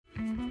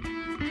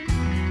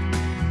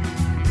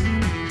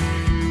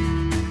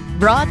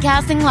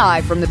Broadcasting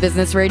live from the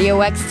Business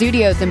Radio X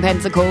studios in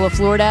Pensacola,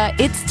 Florida,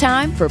 it's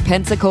time for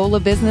Pensacola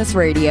Business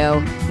Radio.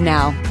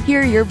 Now,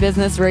 here are your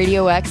Business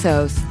Radio X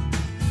hosts.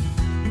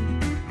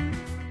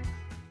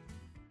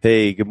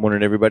 Hey, good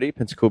morning, everybody.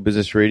 Pensacola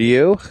Business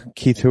Radio.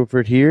 Keith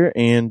Hilford here,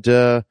 and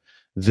the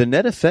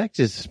Net Effect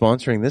is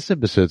sponsoring this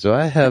episode. So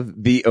I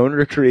have the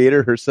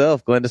owner-creator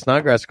herself, Glenda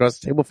Snodgrass, across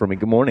the table from me.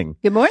 Good morning.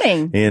 Good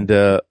morning. And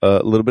a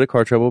little bit of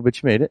car trouble,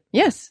 but you made it.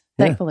 Yes,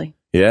 thankfully.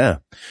 Yeah.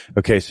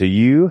 Okay, so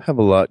you have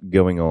a lot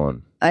going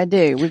on. I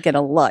do. We've got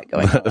a lot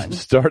going on.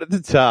 Start at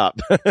the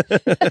top.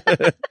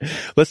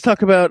 Let's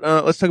talk about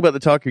the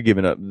talk you're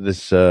giving up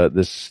this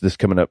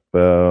coming up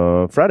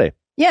Friday.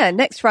 Yeah,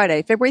 next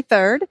Friday, February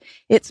 3rd.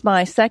 It's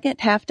my second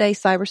half-day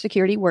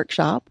cybersecurity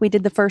workshop. We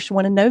did the first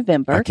one in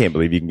November. I can't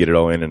believe you can get it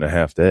all in a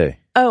half day.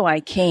 Oh, I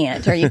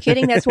can't. Are you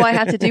kidding? That's why I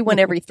have to do one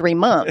every 3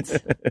 months.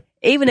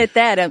 Even at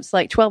that, it's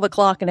like 12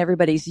 o'clock and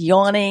everybody's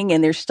yawning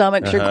and their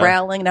stomachs are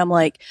growling. And I'm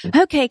like,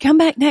 okay, come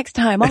back next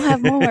time. I'll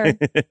have more.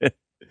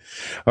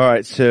 All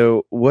right.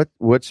 So what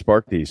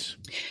sparked these?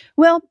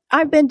 Well,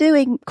 I've been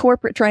doing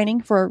corporate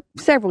training for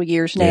several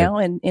years now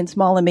in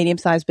small and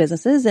medium-sized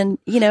businesses. And,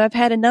 I've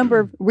had a number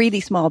of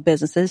really small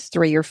businesses,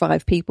 3 or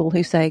 5 people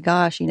who say,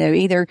 gosh,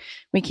 either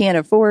we can't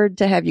afford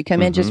to have you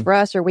come in just for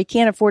us, or we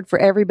can't afford for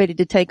everybody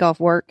to take off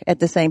work at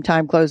the same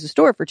time, close the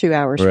store for 2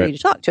 hours for you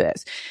to talk to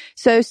us.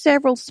 So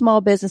several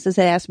small businesses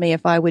had asked me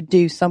if I would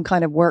do some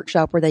kind of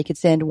workshop where they could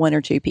send 1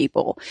 or 2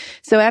 people.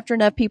 So after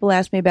enough people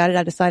asked me about it,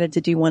 I decided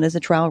to do one as a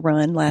trial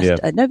run last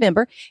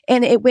November,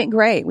 and it went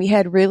great. We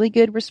had really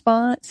good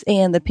response,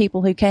 and the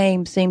people who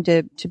came seemed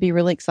to be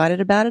really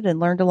excited about it and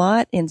learned a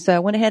lot. And so I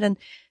went ahead and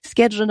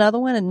scheduled another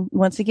one. And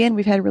once again,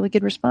 we've had a really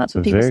good response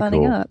with people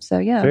signing up. So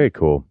yeah. Very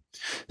cool.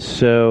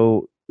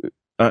 So,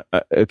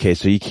 okay.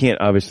 So you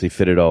can't obviously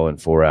fit it all in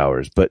 4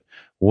 hours, but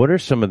what are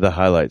some of the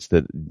highlights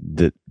that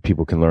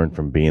people can learn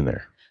from being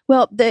there?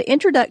 Well, the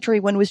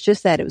introductory one was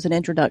just that. It was an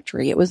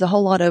introductory. It was a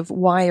whole lot of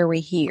why are we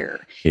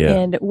here? Yeah.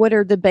 And what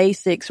are the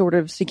basic sort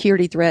of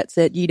security threats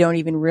that you don't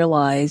even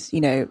realize,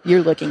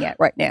 you're looking at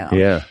right now?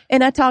 Yeah.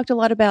 And I talked a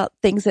lot about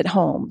things at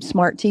home,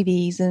 smart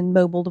TVs and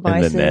mobile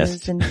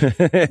devices. And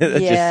that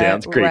just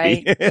sounds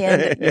creepy.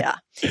 Right.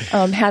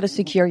 And how to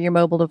secure your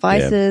mobile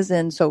devices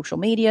and social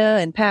media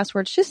and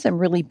passwords, just some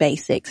really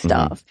basic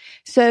stuff.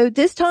 So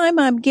this time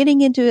I'm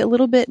getting into it a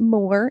little bit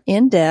more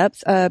in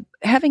depth,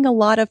 having a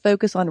lot of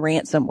focus on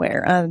ransomware.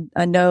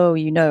 I know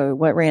you know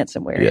what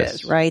ransomware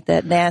is, right?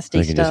 That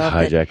nasty stuff. They can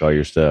just hijack all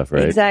your stuff,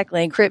 right?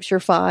 Exactly. Encrypts your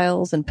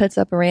files and puts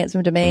up a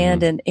ransom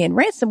demand. And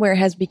ransomware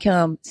has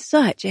become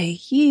such a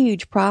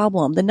huge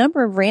problem. The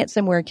number of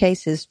ransomware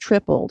cases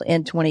tripled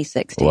in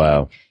 2016.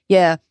 Wow.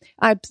 Yeah.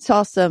 I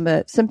saw some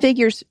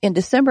figures in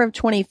December of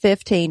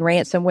 2015.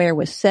 Ransomware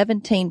was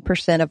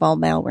 17% of all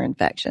malware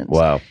infections.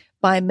 Wow.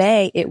 By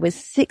May, it was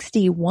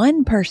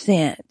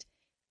 61%.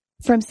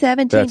 From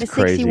 17 to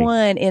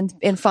 61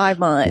 in 5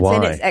 months. Why?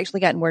 And it's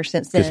actually gotten worse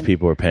since then. Because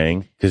people are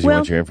paying? Because you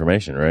want your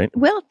information, right?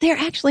 Well, there are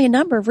actually a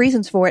number of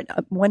reasons for it.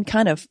 One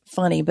kind of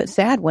funny but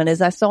sad one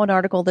is I saw an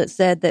article that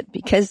said that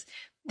because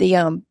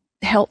the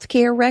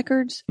healthcare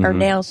records are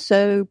now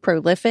so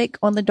prolific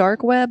on the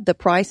dark web, the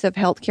price of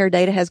healthcare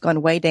data has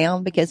gone way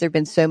down because there have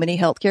been so many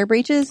healthcare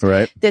breaches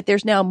that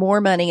there's now more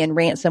money in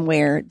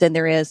ransomware than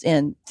there is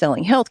in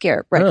selling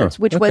healthcare records,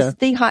 which was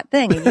the hot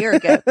thing a year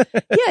ago.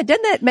 Yeah,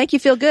 doesn't that make you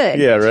feel good?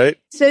 Yeah, right.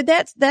 So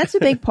that's a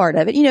big part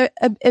of it.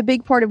 A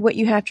big part of what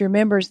you have to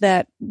remember is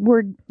that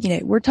we're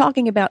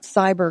talking about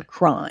cyber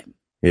crime.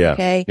 Yeah.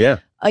 Okay. Yeah.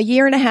 A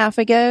year and a half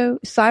ago,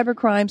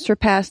 cybercrime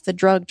surpassed the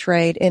drug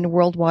trade in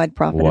worldwide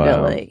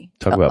profitability. Wow.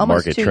 Talk about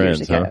market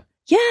trends, huh?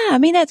 Yeah, I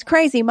mean, that's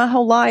crazy. My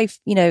whole life,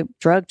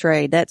 drug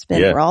trade, that's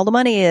been where all the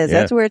money is.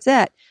 That's where it's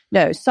at.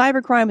 No,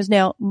 cybercrime is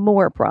now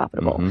more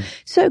profitable.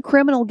 So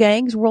criminal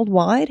gangs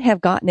worldwide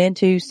have gotten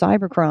into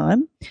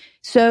cybercrime.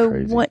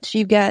 So once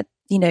you've got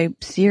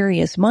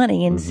serious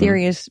money and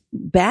serious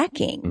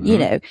backing,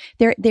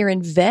 they're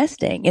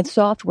investing in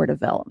software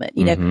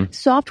development.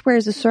 Software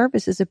as a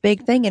service is a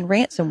big thing in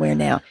ransomware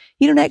now.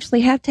 You don't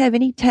actually have to have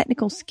any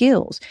technical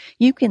skills.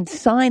 You can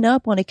sign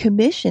up on a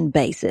commission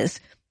basis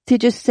to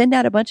just send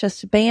out a bunch of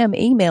spam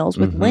emails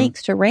with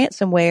links to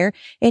ransomware,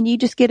 and you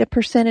just get a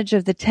percentage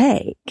of the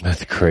take.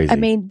 That's crazy. I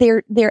mean,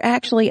 they're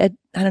actually a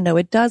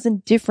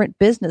dozen different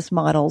business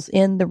models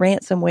in the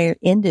ransomware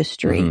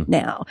industry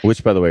now.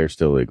 Which, by the way, are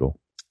still illegal.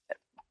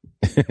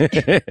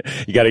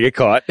 You got to get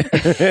caught.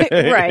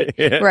 Right.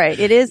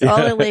 It is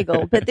all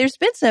illegal. But there's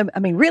been some,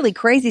 really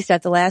crazy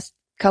stuff the last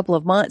couple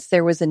of months.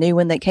 There was a new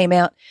one that came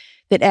out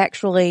that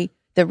actually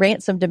the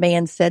ransom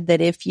demand said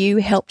that if you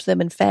helped them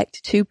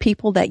infect 2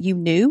 people that you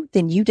knew,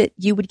 then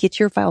you would get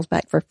your files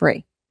back for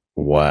free.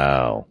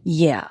 Wow.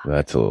 Yeah.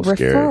 That's a little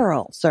scary.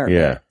 Referral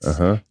service.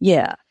 Yeah.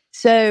 Yeah.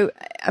 So,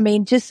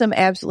 just some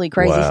absolutely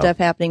crazy stuff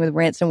happening with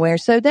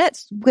ransomware. So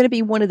that's going to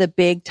be one of the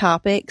big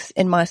topics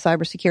in my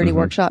cybersecurity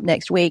workshop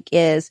next week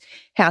is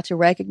how to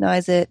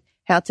recognize it,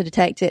 how to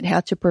detect it, how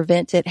to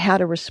prevent it, how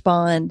to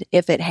respond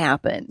if it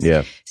happens.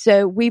 Yeah.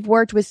 So we've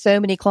worked with so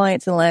many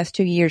clients in the last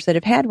 2 years that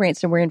have had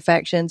ransomware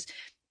infections.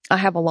 I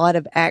have a lot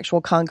of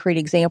actual concrete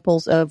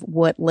examples of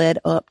what led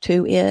up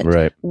to it,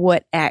 Right.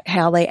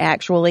 how they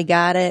actually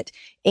got it,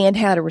 and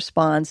how to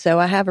respond. So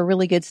I have a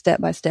really good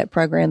step-by-step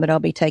program that I'll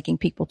be taking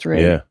people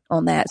through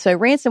on that. So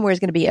ransomware is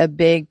going to be a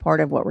big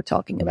part of what we're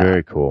talking about.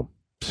 Very cool.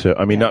 So,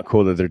 I mean, not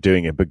cool that they're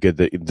doing it, but good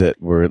that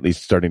we're at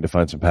least starting to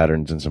find some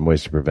patterns and some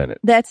ways to prevent it.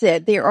 That's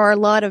it. There are a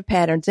lot of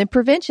patterns, and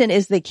prevention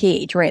is the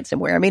key to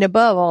ransomware. I mean,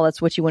 above all,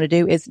 that's what you want to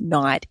do is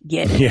not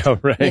get it. Yeah,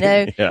 right. You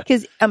know,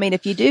 because I mean,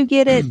 if you do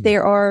get it,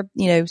 there are,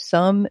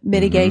 some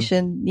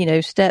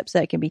mitigation, steps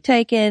that can be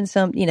taken,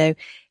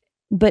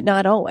 but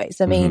not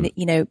always. I mean,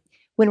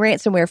 when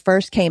ransomware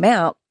first came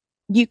out,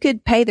 you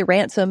could pay the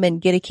ransom and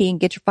get a key and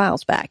get your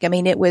files back. I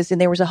mean, and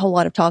there was a whole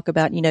lot of talk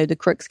about, the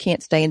crooks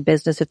can't stay in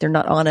business if they're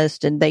not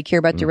honest and they care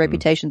about their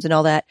reputations and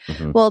all that.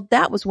 Well,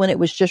 that was when it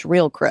was just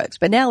real crooks.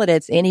 But now that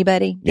it's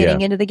anybody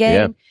getting into the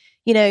game,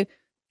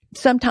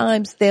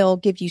 sometimes they'll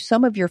give you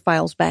some of your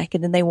files back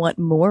and then they want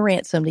more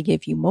ransom to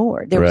give you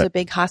more. There was a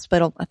big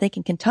hospital, I think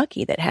in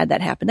Kentucky, that had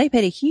that happen. They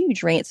paid a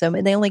huge ransom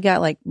and they only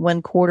got like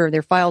 1/4 of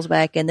their files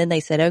back. And then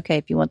they said, okay,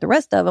 if you want the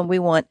rest of them, we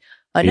want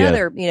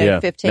another,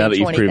 $15,000, now that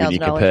you've proven you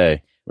can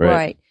pay.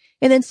 Right.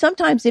 And then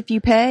sometimes if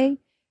you pay,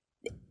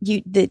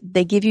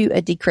 they give you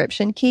a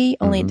decryption key,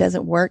 only it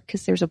doesn't work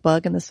because there's a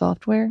bug in the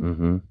software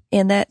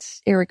and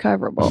that's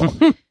irrecoverable.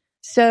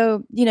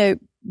 So,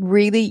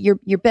 really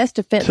your best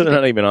defense. So they're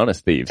not even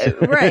honest thieves.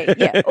 Right.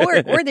 Yeah.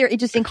 Or they're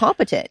just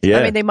incompetent. Yeah.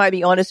 I mean, they might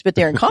be honest, but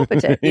they're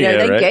incompetent.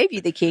 They gave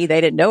you the key.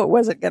 They didn't know it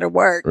wasn't going to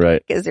work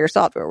because their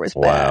software was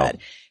bad.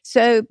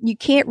 So you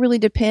can't really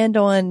depend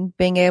on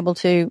being able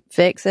to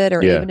fix it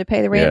or even to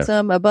pay the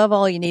ransom. Above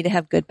all, you need to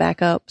have good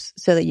backups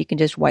so that you can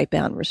just wipe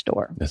out and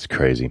restore. That's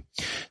crazy.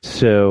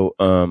 So,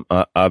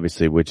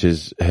 obviously, which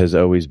has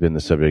always been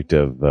the subject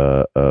of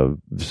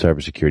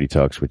cybersecurity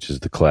talks, which is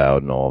the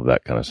cloud and all of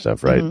that kind of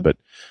stuff, right? But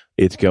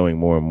it's going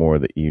more and more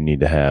that you need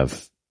to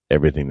have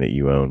everything that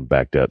you own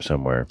backed up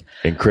somewhere,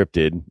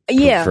 encrypted,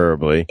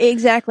 preferably.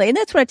 Exactly. And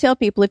that's what I tell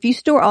people. If you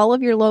store all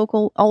of your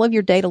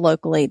data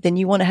locally, then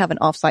you want to have an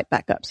offsite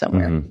backup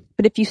somewhere.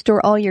 But if you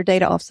store all your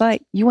data offsite,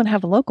 you want to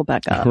have a local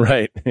backup.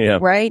 Right. Yeah.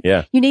 Right?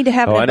 Yeah. You need to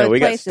have it in I know. both We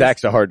places. got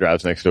stacks of hard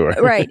drives next door.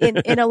 Right.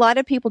 And a lot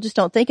of people just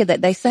don't think of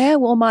that. They say, oh,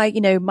 well,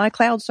 my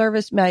cloud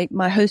service, my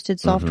hosted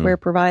software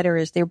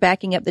provider they're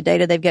backing up the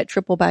data. They've got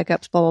triple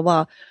backups, blah, blah,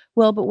 blah.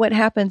 Well, but what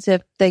happens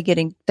if they get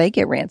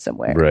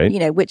ransomware?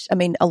 Right. Which, I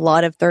mean, a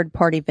lot of third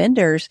party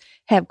vendors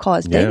have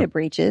caused data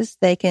breaches.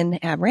 They can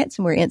have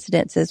ransomware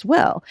incidents as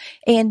well.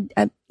 And,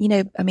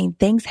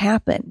 things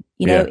happen.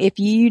 If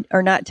you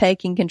are not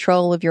taking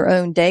control of your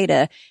own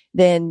data,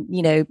 then,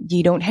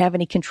 you don't have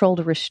any control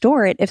to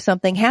restore it if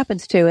something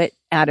happens to it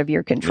out of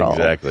your control.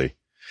 Exactly.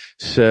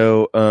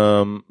 So,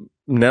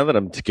 now that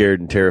I'm scared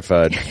and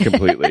terrified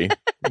completely,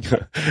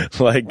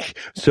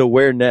 so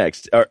where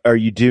next? Are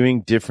you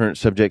doing different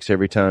subjects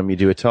every time you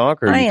do a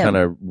talk, or are you kind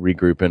of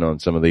regrouping on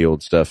some of the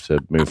old stuff to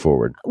move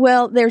forward?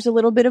 Well, there's a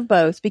little bit of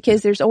both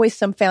because there's always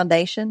some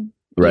foundation.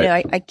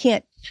 Right. I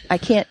can't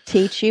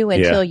teach you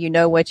until you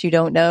know what you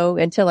don't know,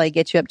 until I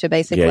get you up to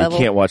basic level.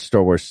 You can't watch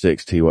Star Wars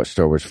 6 till you watch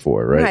Star Wars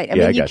 4, right? Right. I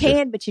mean, you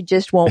can, but you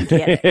just won't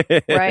get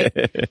it, right?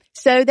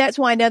 So that's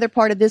why another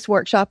part of this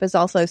workshop is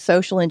also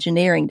social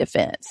engineering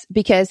defense,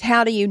 because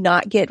how do you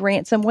not get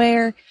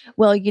ransomware?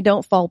 Well, you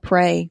don't fall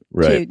prey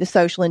to the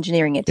social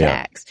engineering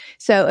attacks. Yeah.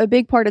 So a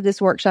big part of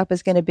this workshop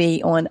is going to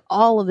be on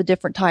all of the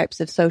different types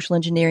of social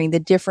engineering, the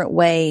different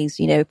ways,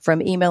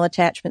 from email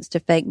attachments to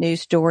fake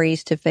news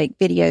stories to fake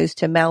videos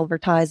to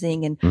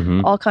malvertising and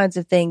all kinds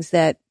of things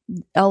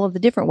all of the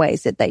different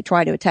ways that they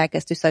try to attack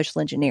us through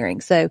social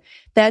engineering. So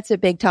that's a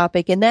big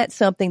topic. And that's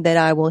something that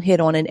I will hit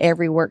on in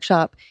every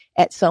workshop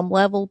at some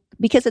level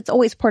because it's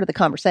always part of the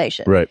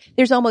conversation. Right.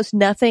 There's almost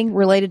nothing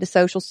related to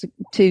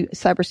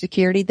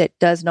cybersecurity that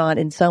does not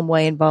in some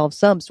way involve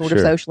some sort of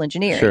social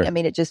engineering. Sure. I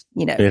mean, it just,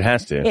 it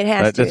has to.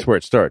 That's where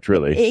it starts,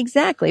 really.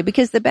 Exactly.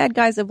 Because the bad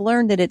guys have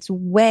learned that it's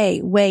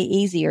way, way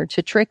easier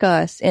to trick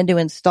us into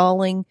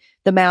installing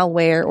the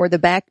malware or the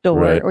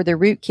backdoor or the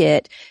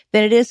rootkit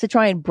than it is to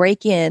try and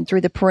break in through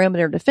the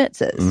perimeter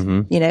defenses.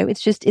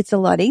 It's a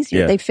lot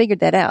easier. They figured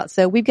that out.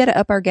 So we've got to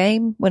up our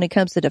game when it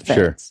comes to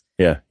defense.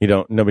 Sure.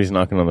 Yeah. Nobody's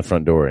knocking on the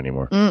front door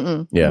anymore.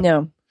 Yeah.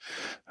 No.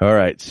 All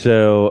right.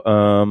 So,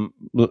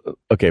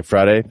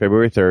 Friday,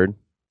 February 3rd,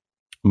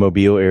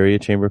 Mobile Area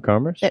Chamber of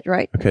Commerce. That's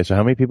right. Okay. So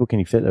how many people can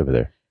you fit over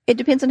there? It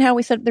depends on how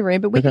we set up the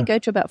room, but we can go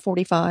to about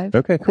 45.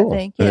 Okay, cool. I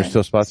think. Are there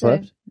still spots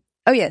left?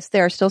 Oh, yes,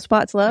 there are still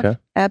spots left. Okay.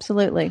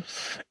 Absolutely.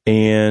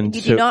 And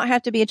you do not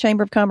have to be a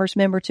Chamber of Commerce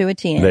member to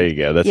attend. There you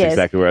go. That's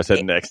exactly where I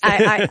said next.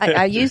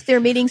 I use their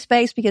meeting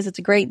space because it's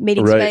a great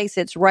meeting space.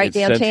 It's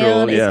downtown.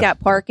 Central, It's got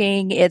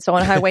parking. It's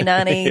on Highway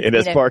 90. It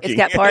has parking. It's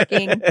got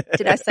parking.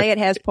 Did I say it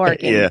has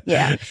parking?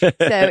 Yeah. So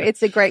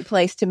it's a great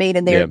place to meet,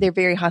 and they're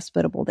very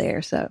hospitable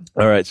there. So.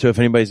 All right. So if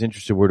anybody's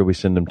interested, where do we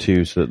send them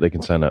to so that they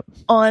can sign up?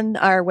 On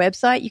our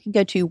website, you can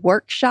go to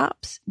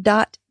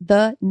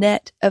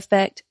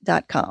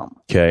workshops.theneteffect.com.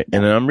 Okay.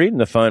 And then I'm reading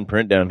the fine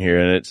print down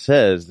here, and it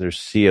says there's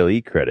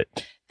CLE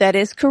credit. That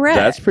is correct.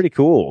 That's pretty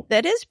cool.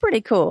 That is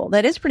pretty cool.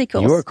 That is pretty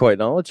cool. You are quite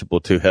knowledgeable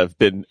to have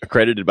been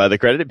accredited by the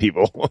accredited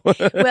people.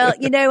 Well,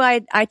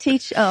 I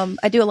teach,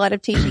 I do a lot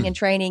of teaching and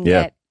training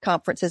at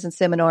conferences and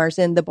seminars,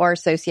 and the bar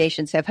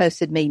associations have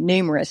hosted me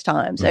numerous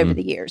times over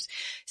the years.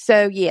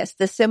 So yes,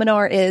 the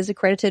seminar is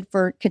accredited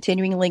for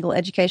continuing legal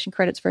education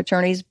credits for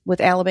attorneys with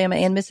Alabama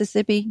and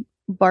Mississippi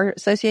bar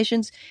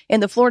associations,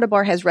 and the Florida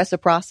bar has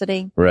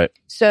reciprocity. Right.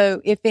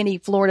 So if any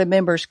Florida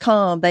members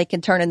come, they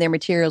can turn in their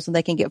materials and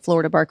they can get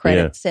Florida bar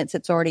credits since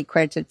it's already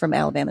credited from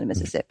Alabama and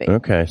Mississippi.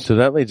 Okay. So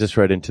that leads us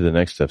right into the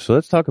next step. So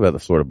let's talk about the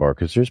Florida bar,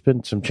 because there's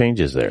been some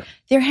changes there.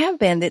 There have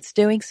been. That's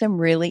doing some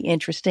really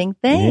interesting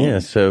things. Yeah.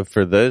 So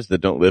for those that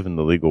don't live in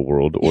the legal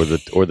world or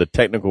the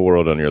technical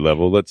world on your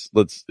level, let's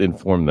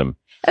inform them.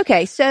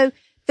 Okay. So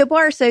the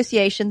Bar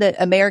Association,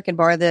 the American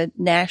Bar, the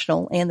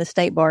national and the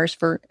state bars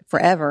for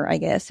forever, I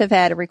guess, have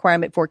had a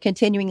requirement for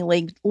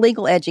continuing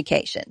legal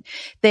education.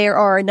 There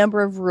are a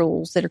number of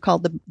rules that are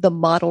called the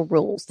model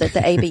rules that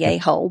the ABA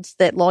holds,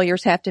 that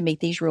lawyers have to meet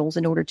these rules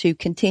in order to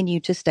continue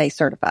to stay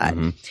certified.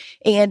 Mm-hmm.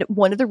 And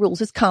one of the rules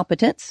is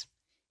competence.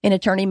 An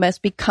attorney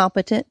must be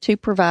competent to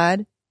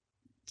provide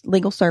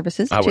legal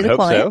services to the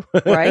client.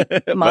 So.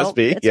 Right? Must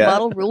be. It's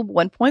Model Rule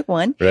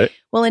 1.1. Right.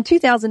 Well, in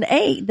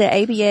 2008, the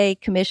ABA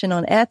Commission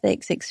on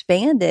Ethics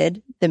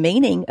expanded the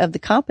meaning of the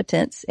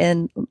competence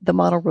in the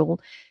model rule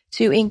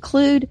to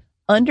include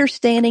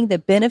understanding the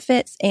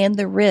benefits and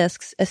the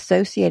risks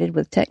associated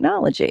with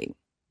technology.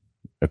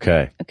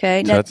 Okay.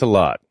 Okay. So now, that's a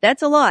lot.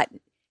 That's a lot.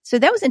 So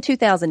that was in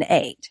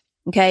 2008.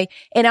 Okay.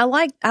 And I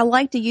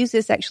like to use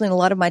this actually in a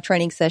lot of my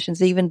training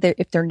sessions, even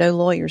if there are no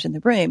lawyers in the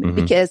room,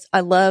 because I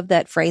love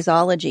that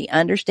phraseology,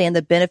 understand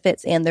the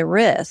benefits and the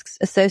risks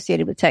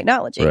associated with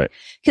technology. Right.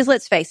 Because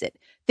let's face it,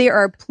 there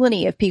are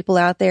plenty of people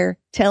out there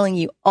telling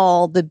you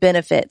all the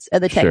benefits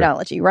of the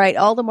technology, right?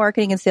 All the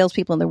marketing and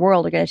salespeople in the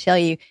world are going to tell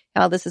you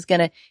how this is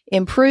going to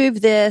improve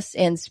this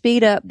and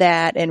speed up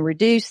that and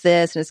reduce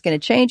this, and it's going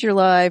to change your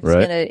life. It's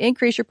going to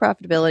increase your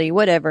profitability,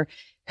 whatever.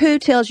 Who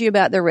tells you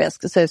about the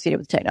risks associated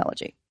with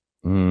technology?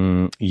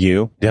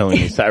 You telling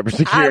me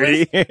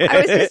cybersecurity.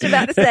 I was just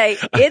about to say,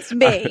 it's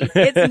me.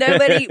 It's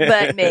nobody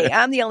but me.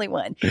 I'm the only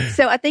one.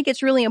 So I think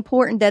it's really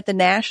important that the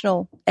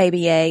national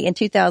ABA in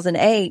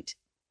 2008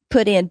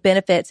 put in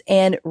benefits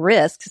and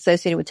risks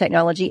associated with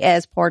technology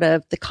as part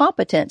of the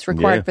competence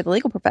required for the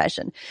legal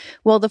profession.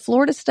 Well, the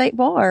Florida State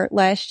Bar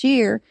last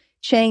year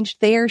changed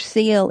their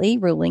CLE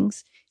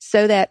rulings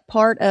so that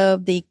part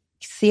of the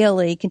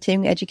CLE,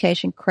 continuing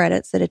education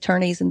credits that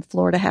attorneys in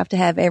Florida have to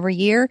have every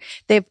year.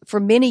 For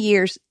many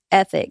years,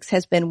 ethics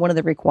has been one of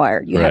the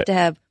required. You have to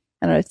have,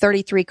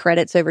 33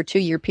 credits over a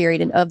 2-year period,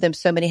 and of them,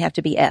 so many have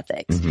to be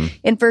ethics. Mm-hmm.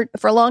 And for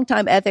a long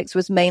time, ethics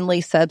was mainly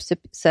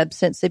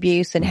substance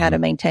abuse and how to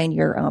maintain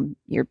your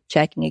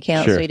checking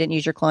account so you didn't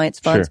use your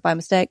client's funds by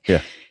mistake.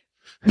 Yeah.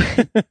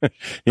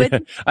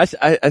 But,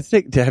 I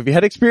think, have you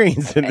had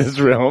experience in this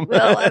realm?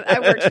 Well, I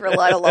worked for a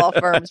lot of law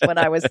firms when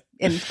I was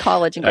in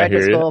college and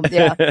graduate school.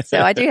 Yeah.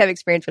 So I do have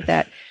experience with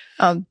that.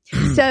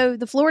 So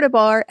the Florida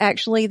Bar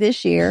actually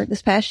this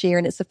past year,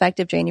 and it's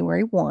effective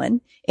January 1,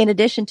 in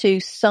addition to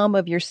some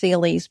of your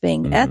CLEs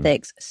being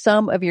ethics,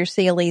 some of your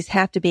CLEs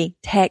have to be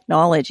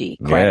technology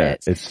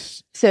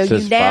credits. So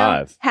you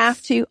now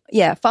have to,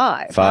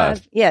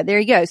 five. Yeah, there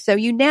you go. So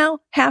you now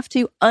have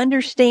to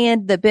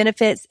understand the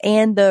benefits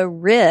and the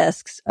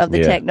risks of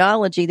the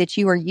technology that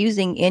you are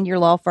using in your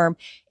law firm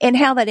and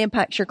how that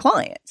impacts your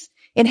clients.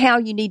 And how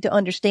you need to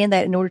understand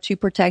that in order to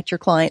protect your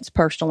client's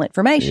personal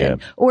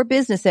information or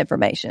business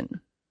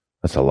information.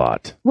 That's a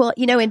lot. Well,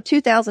 in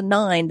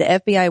 2009, the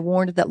FBI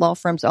warned that law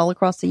firms all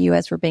across the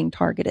U.S. were being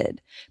targeted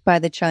by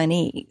the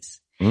Chinese.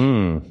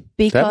 That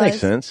makes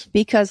sense.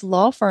 Because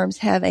law firms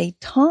have a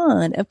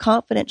ton of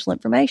confidential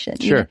information.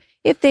 Sure.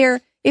 If they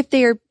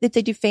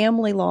do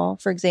family law,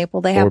 for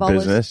example, they have all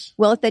business.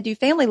 Well, if they do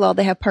family law,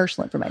 they have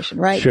personal information,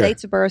 right? Sure.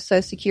 Dates of birth,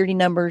 social security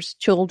numbers,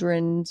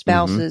 children,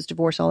 spouses,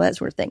 divorce, all that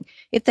sort of thing.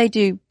 If they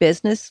do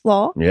business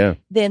law,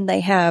 then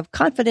they have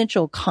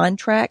confidential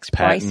contracts,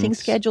 pricing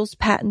schedules,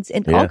 patents,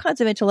 and all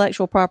kinds of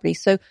intellectual property.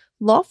 So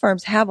law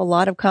firms have a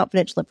lot of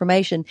confidential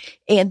information,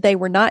 and they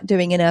were not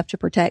doing enough to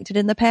protect it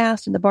in the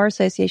past. And the bar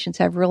associations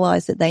have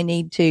realized that they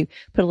need to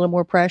put a little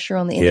more pressure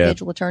on the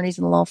individual attorneys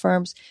in the law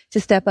firms to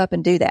step up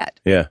and do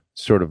that. Yeah,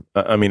 sort of.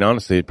 I mean,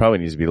 honestly, it probably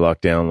needs to be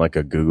locked down like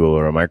a Google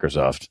or a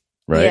Microsoft,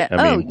 right? Yeah.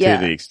 I mean, to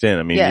the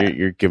extent. I mean,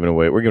 we're giving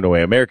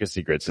away America's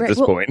secrets at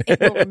this point.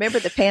 Well, remember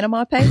the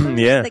Panama Papers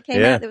that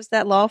came out? There was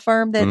that law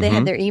firm that they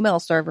had their email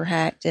server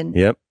hacked, and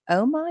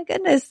oh my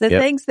goodness, the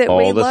things that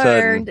we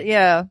learned.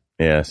 Yeah.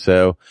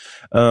 So,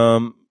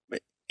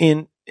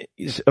 okay,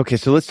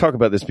 so let's talk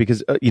about this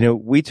because,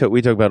 we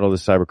talk about all the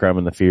cybercrime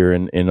and the fear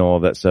and all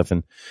of that stuff.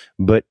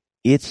 But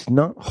it's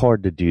not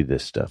hard to do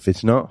this stuff.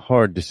 It's not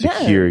hard to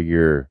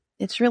secure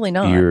it's really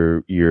not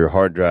your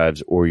hard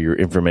drives or your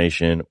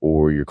information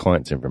or your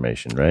client's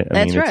information, right?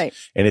 That's right.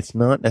 And it's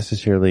not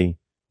necessarily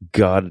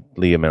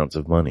godly amounts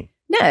of money.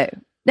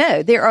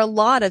 No, there are a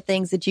lot of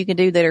things that you can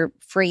do that are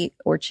free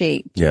or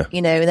cheap. Yeah.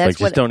 And that's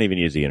just don't even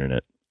use the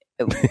internet.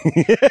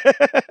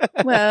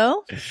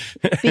 Well,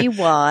 be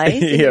wise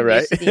in Yeah, your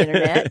right. use of the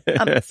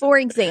internet. For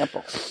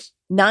example,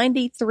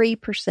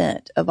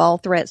 93% of all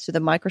threats to the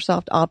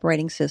Microsoft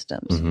operating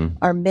systems Mhm.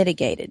 are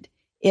mitigated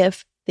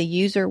if the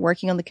user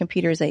working on the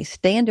computer is a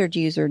standard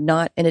user,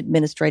 not an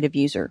administrative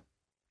user.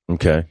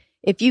 Okay.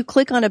 If you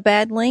click on a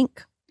bad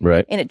link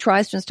Right. and it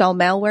tries to install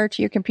malware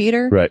to your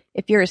computer, Right.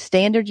 if you're a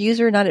standard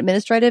user, not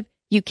administrative,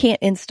 you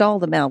can't install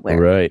the malware.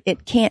 Right.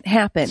 It can't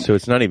happen. So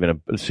it's not even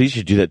so you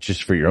should do that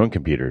just for your own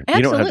computer.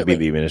 You don't have to be Absolutely.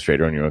 the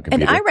administrator on your own And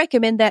computer. I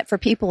recommend that for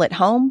people at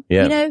home.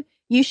 Yeah. You know,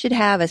 you should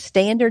have a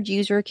standard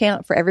user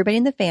account for everybody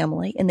in the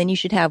family. And then you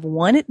should have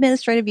one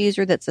administrative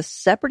user that's a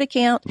separate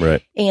account.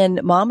 Right.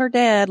 And mom or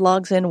dad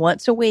logs in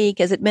once a week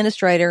as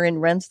administrator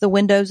and runs the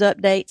Windows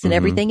updates and Mhm.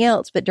 everything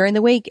else. But during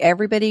the week,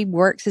 everybody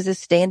works as a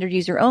standard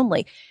user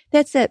only.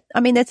 That's a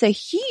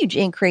huge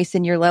increase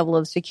in your level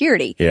of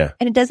security. Yeah.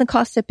 And it doesn't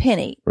cost a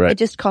penny. Right. It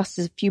just costs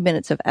a few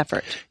minutes of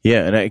effort.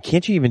 Yeah. And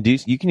can't you even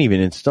you can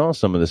even install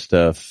some of the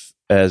stuff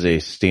as a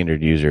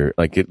standard user.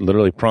 Like it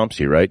literally prompts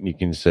you, right? And you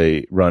can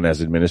say run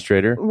as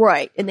administrator.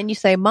 Right. And then you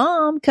say,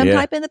 Mom, come Yeah.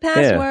 type in the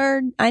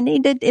password. I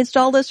need to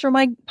install this for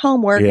my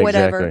homework, Yeah,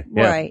 whatever. exactly.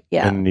 Yeah. Right.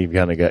 Yeah. And you've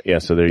kind of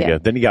got, so there you Yeah. go.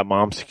 Then you got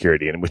mom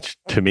security, and which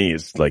to me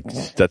is like,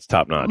 that's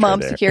top notch. Mom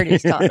right there. security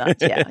is top notch.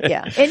 Yeah.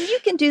 Yeah. And you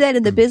can do that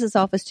in the business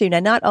office too. Now,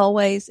 not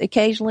always.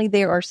 Occasionally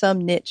there are some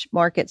niche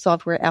market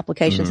software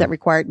applications that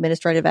require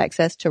administrative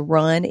access to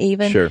run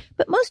even. Sure.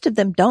 But most of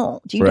them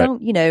don't. You Right.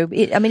 don't,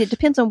 it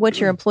depends on what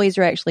your employees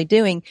are actually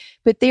doing,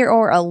 but there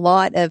are a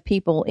lot of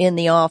people in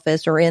the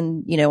office or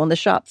on the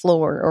shop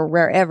floor or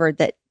wherever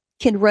that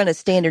can run as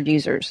standard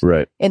users.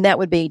 Right. And that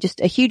would be just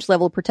a huge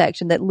level of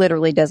protection that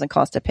literally doesn't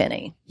cost a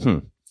penny.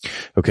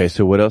 Okay.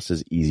 So what else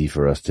is easy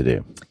for us to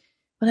do?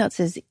 What else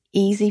is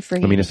easy for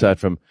you? I mean, aside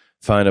from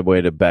find a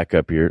way to back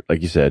up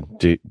like you said,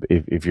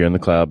 if you're in the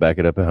cloud, back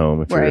it up at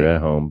home. If Right. you're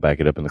at home, back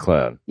it up in the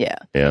cloud. Yeah.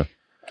 Yeah.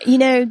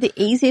 The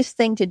easiest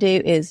thing to do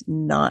is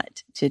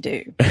not to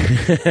do.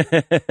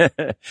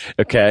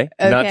 Okay.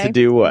 Not to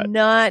do what?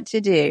 Not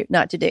to do.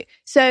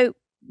 So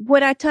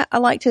what I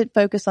like to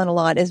focus on a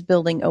lot is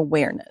building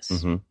awareness.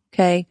 Mhm.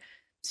 Okay.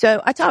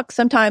 So I talk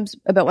sometimes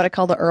about what I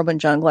call the urban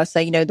jungle. I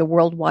say, the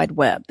World Wide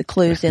Web, the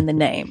clue's in the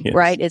name, Yes.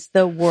 right? It's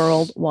the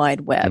World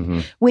Wide Web.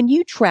 Mhm. When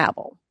you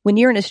travel, when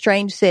you're in a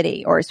strange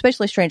city or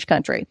especially a strange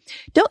country,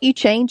 don't you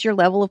change your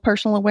level of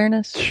personal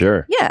awareness?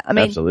 Sure. Yeah. I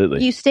mean,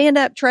 Absolutely. you stand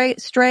up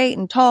straight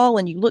and tall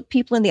and you look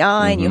people in the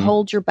eye and you Mhm.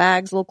 hold your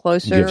bags a little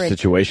closer. You have and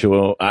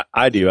situational.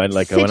 I do. I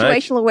like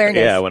situational awareness.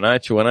 Yeah. When I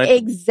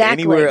Exactly.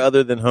 anywhere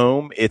other than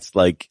home, it's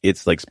like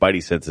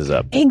Spidey senses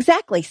up.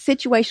 Exactly.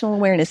 Situational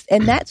awareness.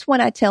 And that's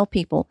what I tell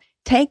people.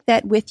 Take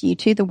that with you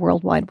to the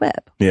World Wide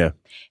Web. Yeah.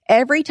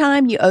 Every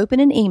time you open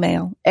an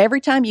email,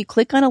 every time you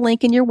click on a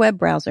link in your web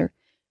browser,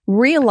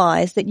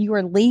 realize that you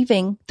are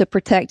leaving the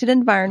protected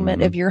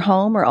environment of your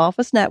home or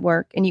office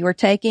network and you are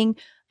taking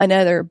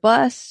another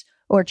bus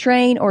or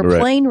train or Right.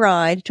 plane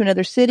ride to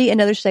another city,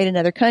 another state,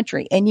 another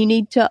country. And you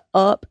need to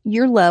up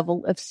your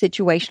level of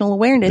situational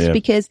awareness Yeah.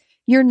 because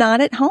you're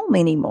not at home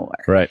anymore.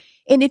 Right.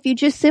 And if you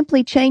just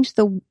simply change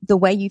the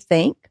way you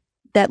think,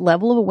 that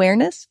level of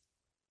awareness,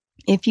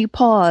 if you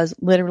pause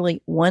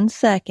literally 1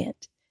 second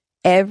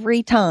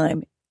every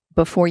time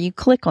before you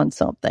click on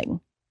something,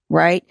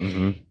 right?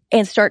 Mm-hmm.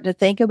 And start to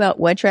think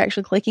about what you're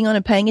actually clicking on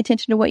and paying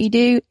attention to what you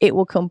do, it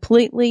will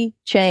completely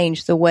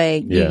change the way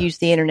you Yeah. use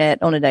the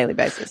internet on a daily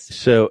basis.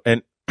 So,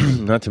 and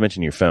not to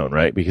mention your phone,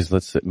 right? Because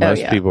most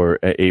yeah. people are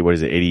at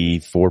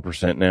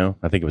 84% now?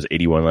 I think it was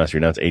 81 last year.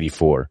 Now it's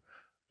 84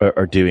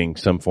 are doing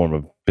some form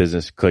of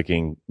business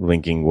clicking,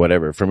 linking,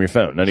 whatever from your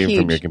phone, not even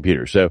from Huge. your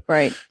computer. So,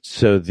 Right.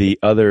 so the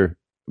other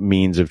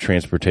means of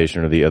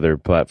transportation or the other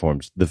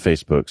platforms, the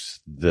Facebooks,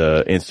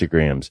 the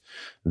Instagrams,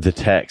 the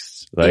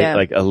texts, right? Yeah.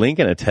 Like a link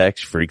and a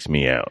text freaks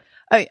me out.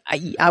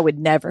 I would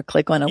never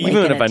click on a link.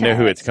 Even in if a I know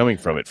who text. it's coming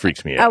from, it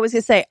freaks me I out. was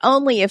going to say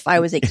only if I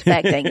was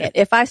expecting it.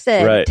 If I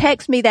said, Right.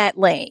 text me that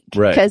link,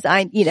 Right. because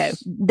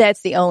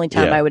that's the only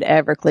time Yeah. I would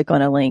ever click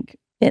on a link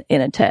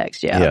in a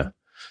text. Yeah. Yeah.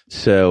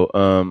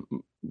 So,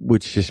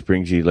 which just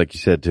brings you, like you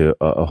said, to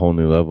a whole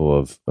new level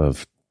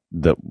of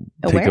the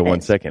take the 1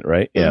 Awareness. second,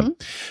 right? Yeah.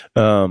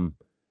 Mm-hmm.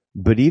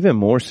 But even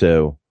more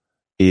so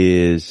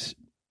is,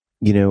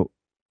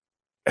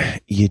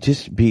 you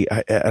just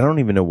I don't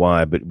even know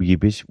why, but we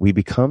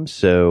become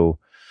so,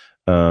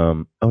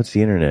 it's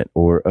the internet,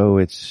 or,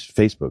 it's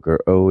Facebook,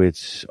 or,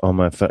 it's on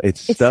my phone.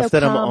 It's stuff so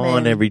that I'm common.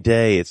 on every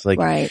day. It's like,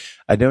 Right.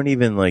 I don't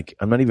even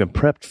I'm not even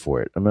prepped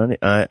for it.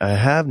 I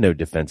have no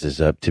defenses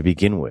up to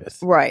begin with.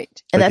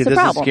 Right. And Like, that's it a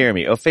doesn't problem. scare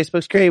me. Oh,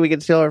 Facebook's great. We get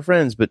to see all our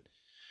friends, but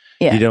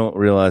Yeah. you don't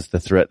realize the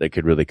threat that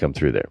could really come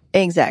through there.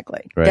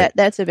 Exactly. Right.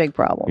 That's a big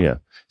problem. Yeah.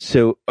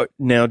 So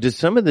now, does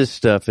some of this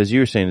stuff, as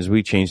you were saying, as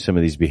we change some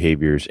of these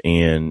behaviors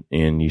and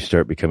you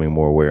start becoming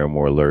more aware and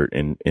more alert,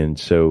 and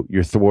so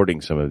you're thwarting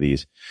some of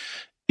these,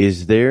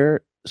 is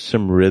there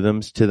some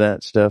rhythms to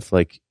that stuff?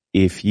 Like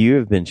if you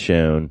have been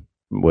shown,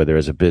 whether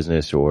as a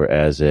business or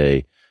as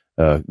a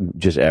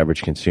just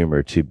average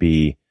consumer, to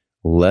be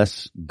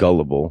less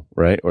gullible,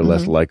 right? Or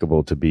less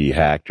likable to be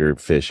hacked or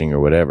phishing or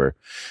whatever.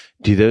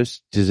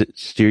 Does it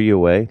steer you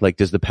away? Like,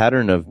 does the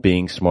pattern of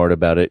being smart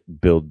about it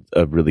build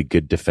a really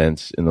good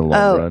defense in the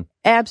long run?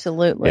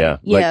 Absolutely. Yeah.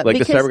 Like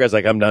the cyber guy's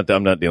like, I'm not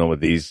dealing with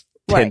these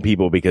 10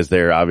 people because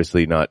they're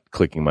obviously not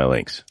clicking my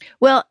links.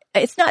 Well,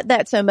 it's not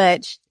that so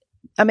much.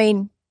 I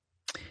mean,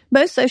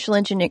 most social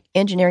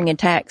engineering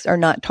attacks are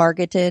not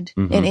targeted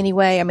in any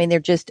way. I mean, they're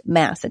just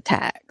mass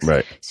attacks.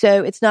 Right.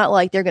 So it's not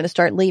like they're going to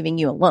start leaving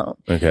you alone.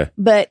 Okay.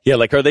 But yeah,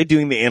 like, are they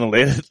doing the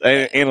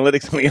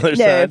analytics on the other no,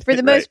 side? No, for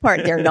the most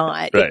part, they're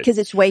not, because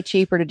it's way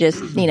cheaper to just,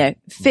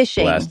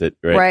 phishing, blast it,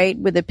 right,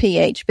 with a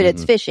PH, but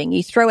it's phishing.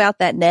 You throw out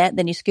that net,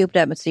 then you scoop it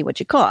up and see what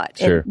you caught.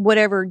 Sure. And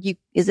whatever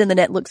is in the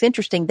net looks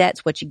interesting,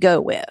 that's what you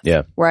go with.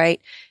 Yeah.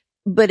 Right.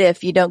 But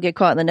if you don't get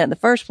caught in the net in the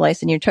first place,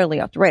 then you're totally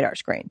off the radar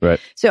screen.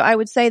 Right. So I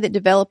would say that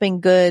developing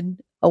good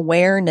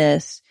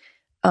awareness,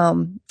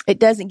 it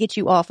doesn't get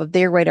you off of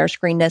their radar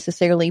screen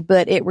necessarily,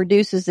 but it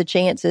reduces the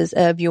chances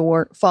of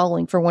your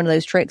falling for one of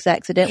those tricks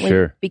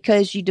accidentally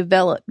because you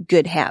develop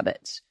good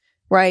habits,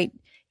 right?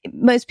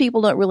 Most people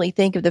don't really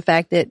think of the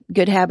fact that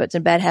good habits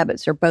and bad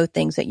habits are both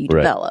things that you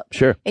develop.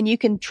 Sure. And you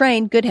can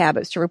train good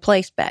habits to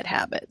replace bad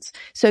habits.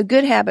 So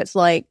good habits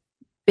like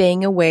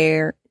being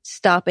aware,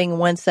 stopping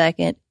 1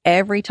 second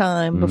every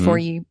time before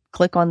you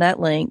click on that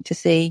link to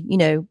see,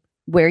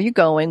 where you're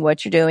going,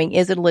 what you're doing.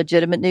 Is it a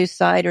legitimate news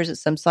site or is it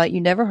some site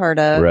you never heard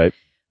of? Right.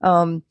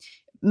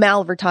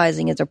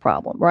 Malvertising is a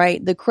problem,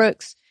 right? The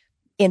crooks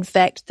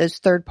infect those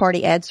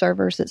third-party ad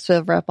servers that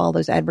serve up all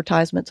those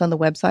advertisements on the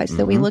websites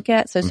that we look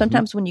at. So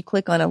sometimes when you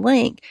click on a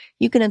link,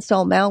 you can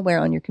install malware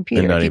on your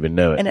computer. And not even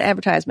know it. And an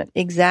advertisement.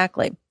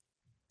 Exactly.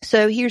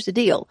 So here's the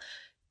deal.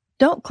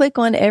 Don't click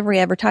on every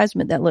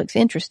advertisement that looks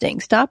interesting.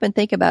 Stop and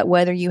think about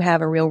whether you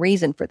have a real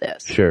reason for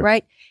this. Sure.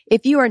 Right?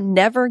 If you are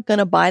never going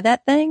to buy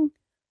that thing,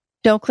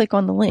 don't click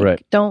on the link.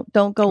 Right. Don't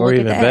go look at that. Or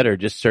even better,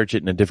 just search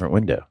it in a different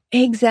window.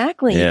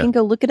 Exactly. Yeah. You can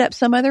go look it up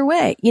some other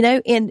way.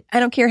 And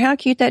I don't care how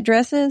cute that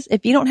dress is.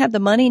 If you don't have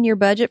the money in your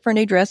budget for a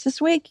new dress this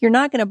week, you're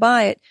not going to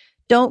buy it.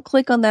 Don't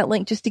click on that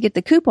link just to get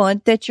the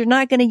coupon that you're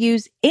not going to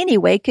use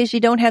anyway because you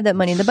don't have that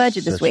money in the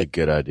budget this week. Such a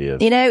good idea.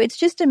 It's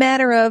just a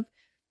matter of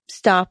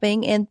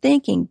stopping and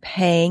thinking,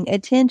 paying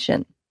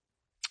attention.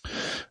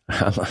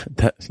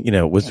 That,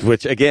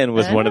 which again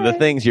was one of the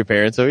things your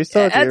parents always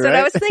taught you. That's what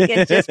I was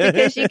thinking. Just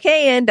because you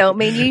can, don't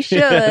mean you should.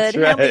 Right.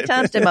 How many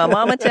times did my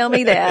mama tell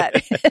me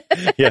that?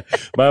 Yeah,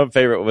 my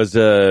favorite was,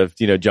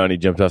 Johnny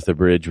jumped off the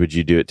bridge. Would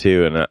you do it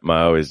too? And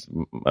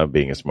I'm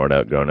being a smart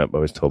out growing up, I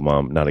always told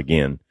mom, not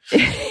again.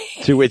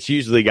 To which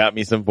usually got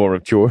me some form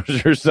of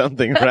chores or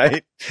something,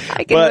 right?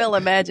 I can well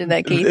imagine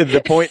that, Keith.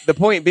 The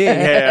point being,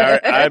 hey,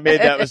 I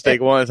made that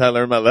mistake once. I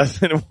learned my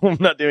lesson. I'm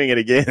not doing it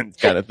again,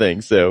 kind of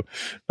thing. So,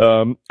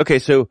 okay.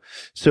 So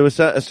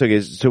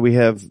we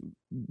have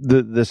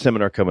the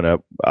seminar coming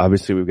up.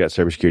 Obviously, we've got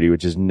cybersecurity,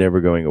 which is never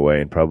going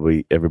away, and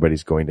probably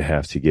everybody's going to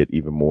have to get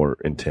even more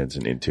intense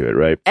and into it,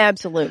 right?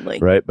 Absolutely.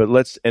 Right. But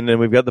and then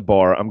we've got the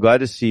bar. I'm glad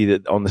to see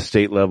that on the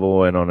state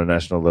level and on a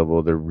national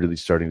level, they're really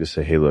starting to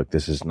say, hey, look,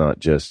 this is not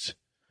just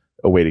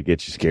a way to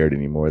get you scared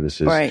anymore. This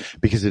is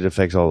because it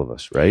affects all of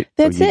us, right?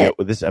 That's it.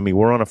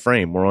 We're on a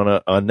frame. We're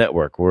on a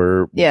network.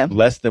 We're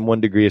less than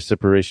 1 degree of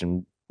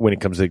separation when it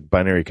comes to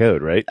binary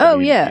code, right?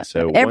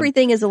 So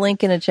everything is a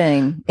link in a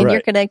chain, and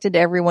you're connected to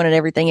everyone and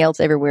everything else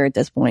everywhere at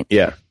this point.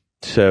 Yeah.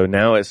 So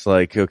now it's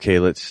like, okay,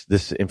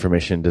 this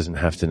information doesn't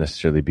have to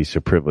necessarily be so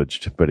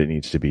privileged, but it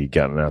needs to be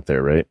gotten out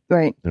there, right?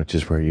 Right. Which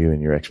is where you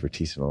and your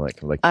expertise and all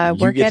that,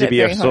 you get to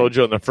be a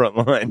soldier on the front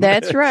line.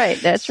 That's right.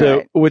 That's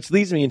right. So, which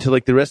leads me into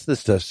the rest of the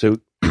stuff. So,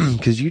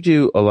 because you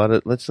do a lot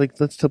of, let's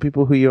tell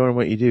people who you are and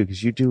what you do,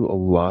 because you do a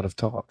lot of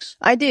talks.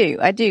 I do.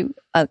 I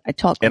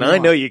talk a lot. I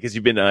know you because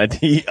you've been to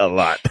IT a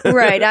lot.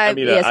 Right.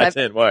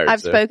 I-10 Wired.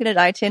 I've spoken at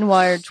I-10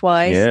 Wired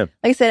twice. Yeah.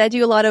 Like I said, I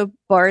do a lot of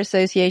bar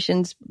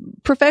associations,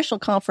 professional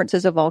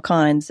conferences of all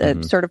kinds,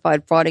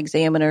 certified fraud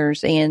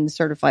examiners and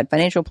certified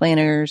financial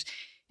planners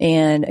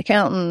and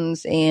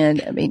accountants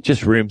and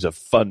just rooms of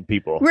fun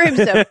people. Right.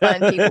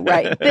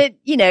 But,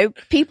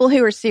 people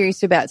who are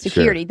serious about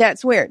security,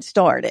 that's where it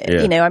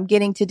started. Yeah. I'm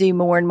getting to do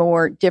more and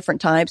more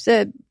different types.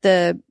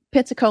 The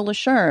Pensacola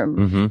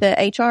SHRM,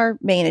 the HR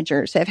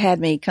managers have had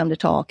me come to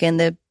talk, and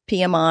the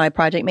PMI,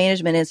 Project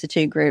Management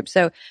Institute group.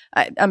 So,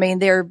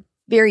 there are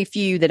very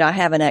few that I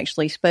haven't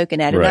actually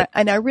spoken at. Right.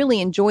 And I really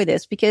enjoy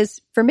this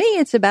because for me,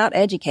 it's about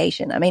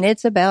education.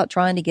 It's about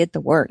trying to get the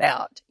word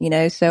out,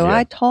 so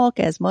I talk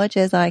as much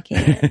as I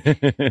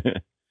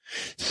can.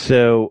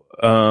 So,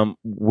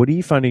 what are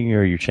you finding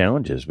are your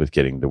challenges with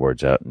getting the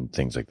words out and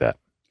things like that?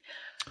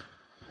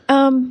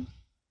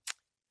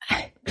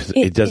 Because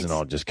it doesn't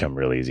all just come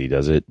real easy,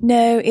 does it?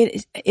 No,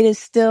 it is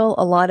still,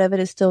 a lot of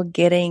it is still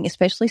getting,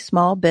 especially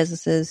small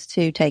businesses,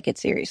 to take it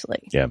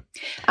seriously. Yeah.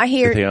 I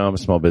hear, I'm a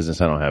small business.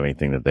 I don't have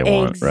anything that they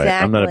want, right?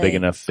 I'm not a big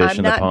enough fish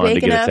in the pond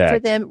to get attacked. For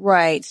them.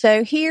 Right.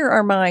 So here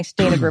are my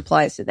standard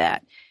replies to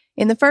that.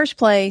 In the first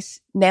place,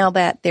 now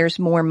that there's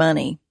more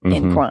money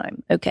in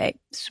crime, okay,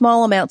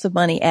 small amounts of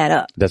money add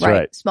up. That's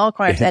right. Small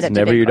crimes add up. It's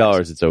never to big your crimes.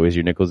 dollars. It's always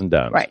your nickels and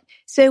dimes. Right.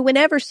 So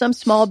whenever some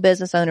small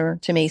business owner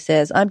to me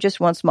says, I'm just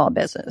one small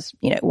business,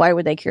 why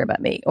would they care about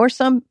me? Or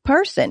some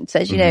person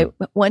says,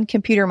 one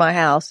computer in my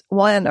house,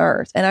 why on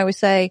earth? And I would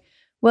say,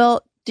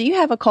 well, do you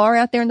have a car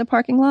out there in the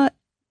parking lot?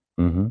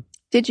 Mm-hmm.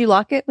 Did you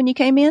lock it when you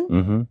came in?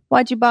 Mm-hmm.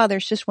 Why'd you bother?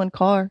 It's just one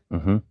car.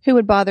 Mm-hmm. Who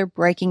would bother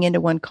breaking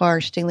into one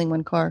car, stealing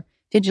one car?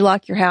 Did you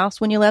lock your house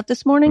when you left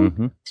this morning?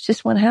 Mm-hmm. It's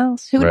just one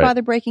house. Who would Right.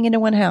 bother breaking into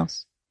one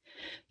house?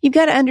 You've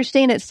got to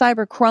understand it's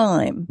cyber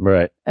crime.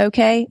 Right.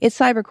 Okay? It's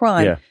cyber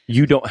crime. Yeah.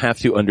 You don't have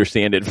to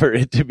understand it for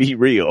it to be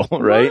real,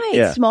 right?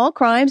 Yeah. Small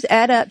crimes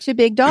add up to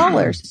big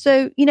dollars.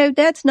 So,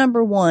 that's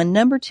number one.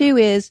 Number two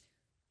is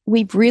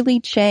we've really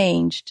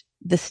changed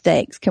the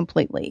stakes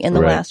completely in the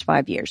Right. last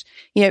 5 years.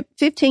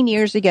 15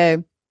 years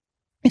ago,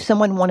 if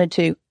someone wanted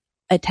to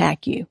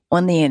attack you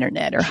on the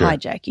internet or Sure.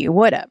 hijack you,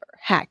 whatever,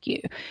 hack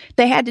you,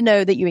 they had to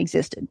know that you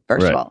existed,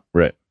 first Right. of all.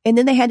 Right. And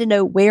then they had to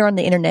know where on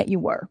the internet you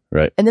were.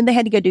 Right. And then they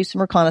had to go do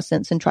some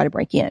reconnaissance and try to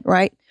break in,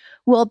 right?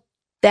 Well,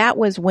 that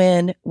was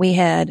when we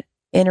had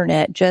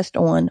internet just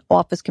on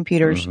office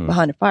computers Mhm.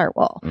 behind a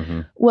firewall.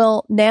 Mm-hmm.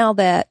 Well, now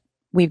that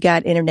we've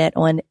got internet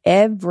on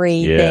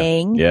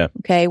everything, Yeah.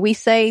 okay, we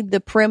say the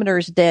perimeter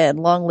is dead.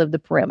 Long live the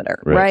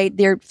perimeter, Right. right?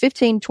 There,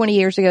 15, 20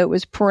 years ago, it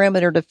was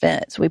perimeter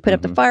defense. We put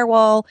up the Mhm.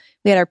 firewall.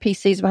 We had our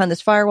PCs behind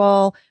this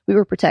firewall. We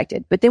were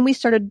protected. But then we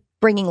started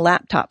bringing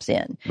laptops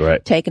in,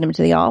 Right. taking them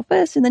to the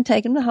office and then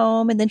taking them to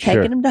home and then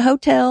taking Sure. them to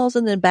hotels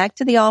and then back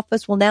to the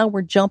office. Well, now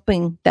we're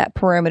jumping that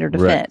perimeter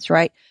defense,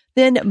 right?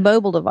 Then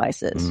mobile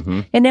devices. Mm-hmm.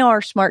 And now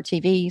our smart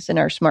TVs and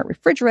our smart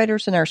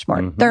refrigerators and our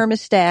smart Mhm.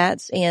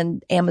 thermostats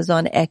and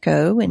Amazon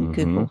Echo and Mhm.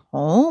 Google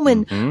Home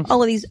and Mhm.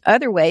 all of these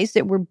other ways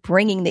that we're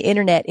bringing the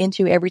internet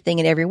into everything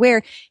and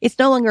everywhere. It's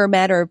no longer a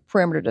matter of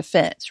perimeter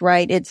defense,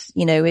 right? It's,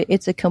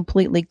 it's a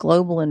completely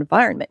global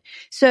environment.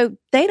 So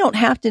they don't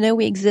have to know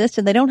we exist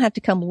and they don't have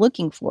to come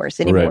looking for us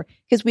anymore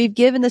because we've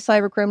given the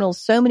cyber criminals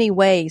so many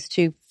ways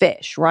to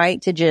fish,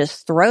 right? To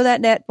just throw that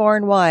net far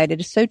and wide. It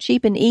is so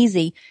cheap and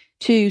easy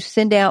to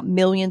send out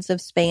millions of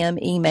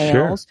spam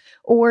emails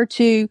or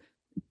to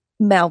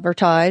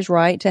malvertise,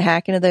 right? To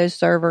hack into those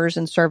servers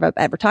and serve up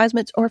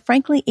advertisements or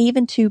frankly,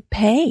 even to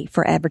pay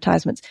for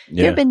advertisements.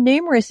 There have been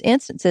numerous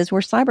instances where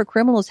cyber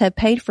criminals have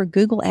paid for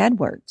Google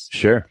AdWords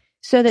Sure.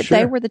 so that Sure.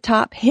 they were the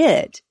top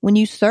hit when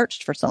you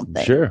searched for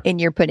something Sure. and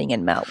you're putting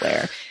in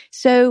malware.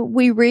 So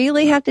we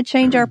really have to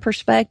change our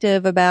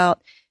perspective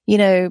about,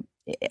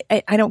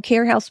 I don't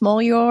care how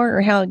small you are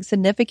or how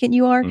significant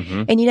you are.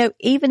 Mm-hmm. And,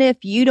 even if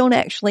you don't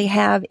actually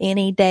have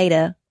any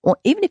data, or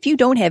even if you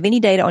don't have any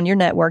data on your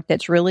network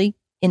that's really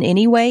in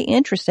any way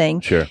interesting,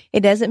 Sure.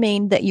 it doesn't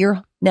mean that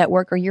your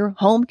network or your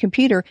home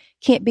computer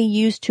can't be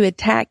used to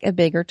attack a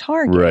bigger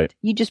target. Right.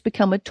 You just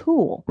become a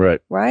tool. Right.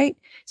 Right?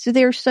 So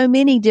there are so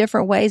many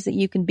different ways that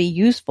you can be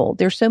useful.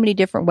 There's so many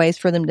different ways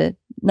for them to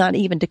not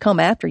even to come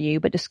after you,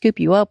 but to scoop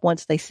you up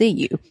once they see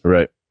you.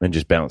 Right. And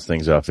just bounce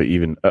things off of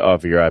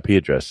off of your IP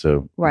address.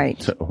 So,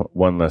 Right. so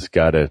one less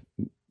guy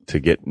to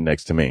get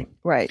next to me.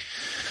 Right.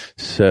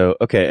 So,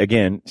 okay.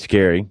 Again,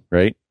 scary,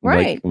 right?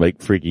 Right.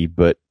 Like freaky,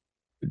 but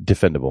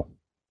defendable.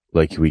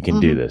 Like we can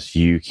do this.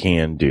 You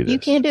can do this. You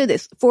can do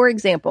this. For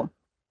example,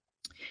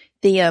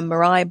 the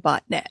Mirai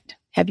botnet.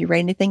 Have you read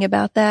anything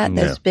about that?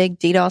 No. Those big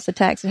DDoS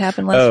attacks that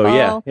happened last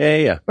fall?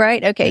 Yeah.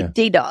 Right? Okay. Yeah.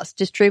 DDoS,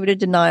 distributed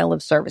denial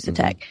of service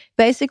attack.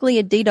 Basically,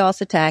 a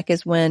DDoS attack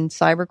is when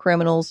cyber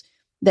criminals,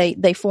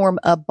 they form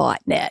a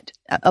botnet.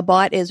 A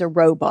bot is a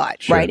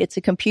robot, Sure. right? It's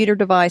a computer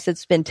device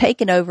that's been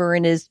taken over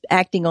and is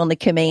acting on the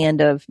command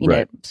of,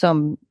 Right.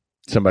 some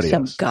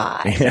else.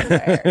 guy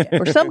somewhere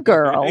or some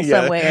girl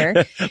Yeah. somewhere.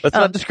 Let's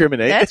not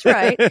discriminate. That's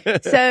right.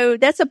 So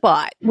that's a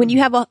bot. When you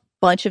have a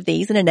bunch of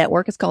these in a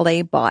network, it's called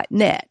a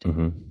botnet.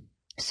 Mm-hmm.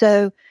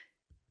 So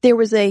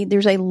there's a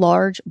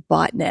large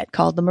botnet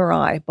called the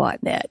Mirai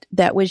botnet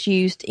that was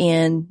used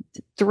in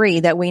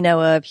 3 that we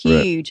know of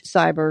huge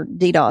cyber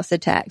DDoS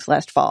attacks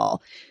last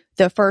fall.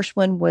 The first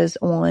one was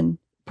on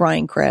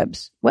Brian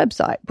Krebs'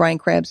 website. Brian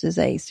Krebs is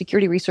a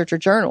security researcher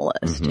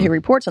journalist who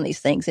reports on these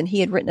things. And he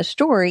had written a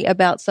story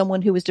about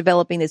someone who was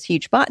developing this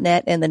huge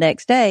botnet. And the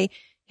next day,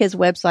 his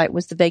website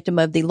was the victim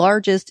of the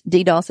largest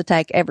DDoS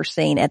attack ever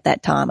seen at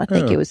that time. I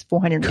think it was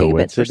 400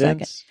 gigabits per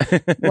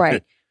second.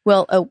 Right.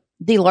 Well,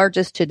 the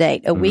largest to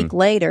date. A week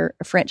later,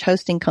 a French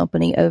hosting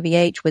company,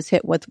 OVH, was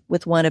hit with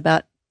one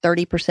about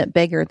 30%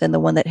 bigger than the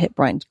one that hit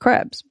Brian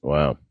Krebs.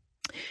 Wow.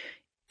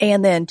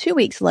 And then 2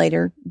 weeks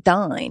later,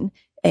 Dyn,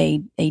 a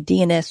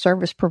DNS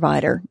service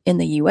provider in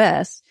the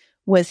U.S.,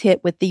 was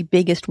hit with the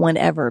biggest one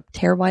ever,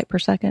 terabyte per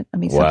second. I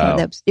mean, something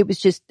Wow. it was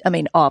just,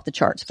 off the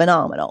charts,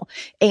 phenomenal.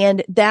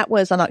 And that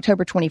was on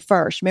October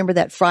 21st. Remember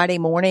that Friday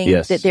morning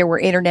Yes. that there were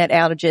internet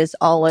outages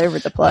all over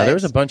the place? There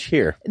was a bunch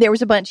here. There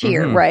was a bunch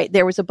here, right?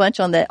 There was a bunch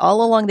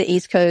all along the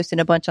East Coast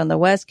and a bunch on the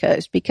West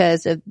Coast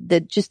because of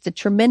the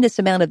tremendous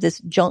amount of this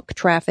junk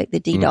traffic, the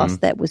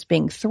DDoS that was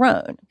being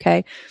thrown.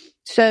 Okay.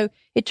 So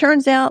it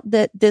turns out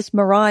that this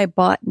Mirai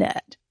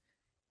botnet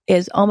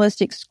is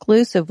almost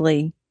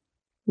exclusively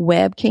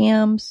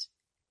webcams,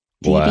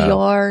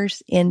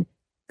 DVRs, and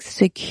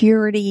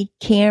security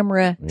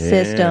camera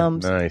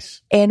systems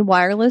nice. And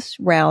wireless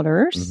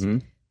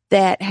routers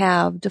that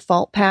have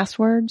default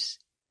passwords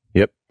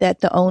that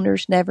the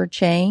owners never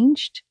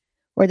changed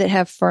or that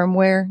have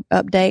firmware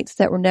updates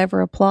that were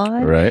never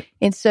applied. Right.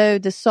 And so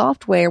the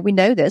software, we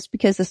know this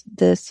because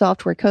the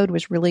software code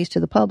was released to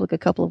the public a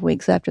couple of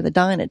weeks after the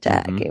Dyn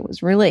attack. It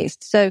was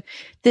released. So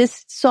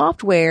this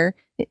software,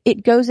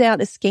 it goes out,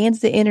 it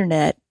scans the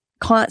internet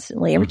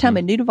constantly. Every time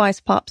a new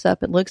device pops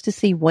up, it looks to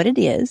see what it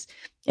is.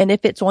 And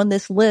if it's on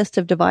this list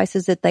of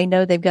devices that they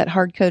know they've got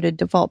hard-coded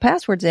default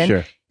passwords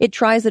in, it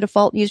tries the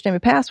default username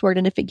and password.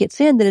 And if it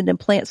gets in, then it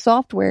implants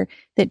software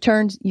that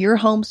turns your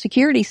home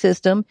security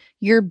system,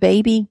 your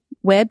baby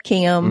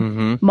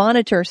webcam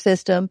monitor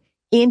system,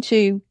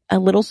 into a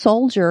little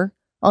soldier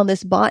on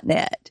this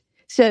botnet.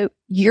 So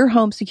your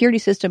home security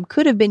system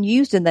could have been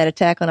used in that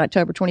attack on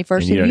October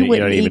 21st, and you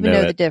wouldn't even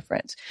know the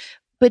difference.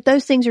 But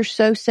those things are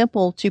so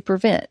simple to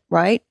prevent,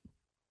 right?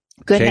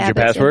 Good Change habits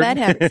your password. and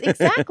bad habits.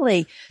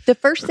 Exactly. The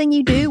first thing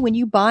you do when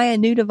you buy a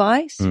new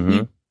device,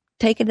 you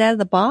take it out of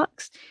the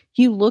box,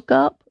 you look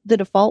up the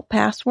default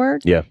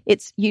password. Yeah.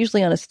 It's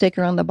usually on a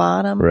sticker on the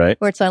bottom, right?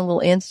 Or it's on a little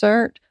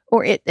insert,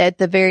 or at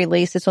the very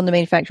least, it's on the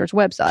manufacturer's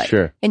website.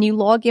 Sure. And you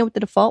log in with the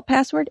default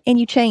password and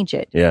you change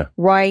it. Yeah.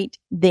 Right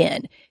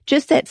then.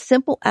 Just that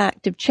simple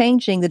act of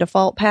changing the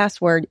default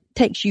password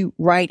takes you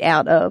right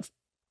out of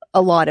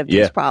a lot of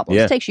these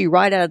problems. It takes you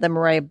right out of the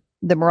Mirai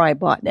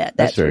botnet.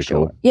 That's very for sure.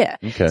 cool. Yeah.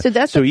 Okay.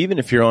 So even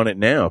if you're on it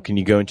now, can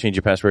you go and change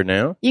your password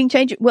now? You can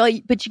change it. Well,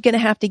 but you're going to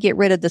have to get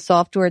rid of the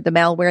software, the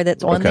malware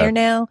that's on there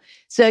now.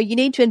 So you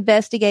need to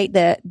investigate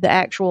the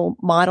actual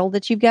model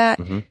that you've got.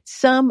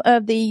 Some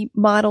of the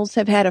models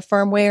have had a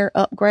firmware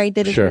upgrade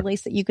that is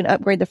released that you can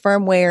upgrade the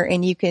firmware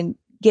and you can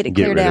get it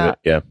cleared out.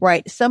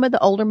 Right. Some of the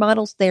older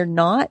models, they're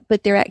not,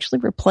 but they're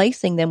actually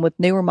replacing them with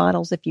newer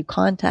models if you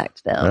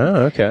contact them. Oh,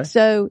 okay.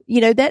 So,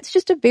 that's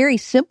just a very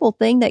simple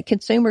thing that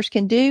consumers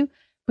can do,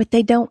 but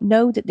they don't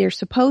know that they're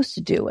supposed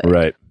to do it.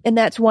 Right. And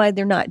that's why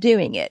they're not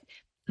doing it.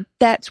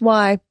 That's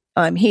why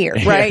I'm here,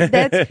 right?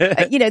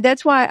 That's,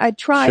 that's why I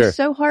try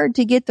so hard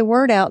to get the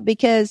word out,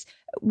 because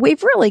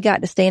we've really got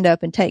to stand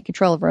up and take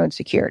control of our own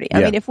security.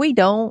 I mean, if we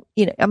don't,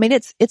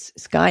 it's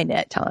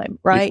Skynet time,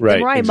 right? Right.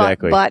 The Mirai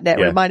Exactly. botnet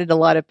reminded a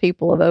lot of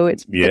people of,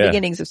 it's the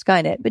beginnings of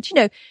Skynet. But,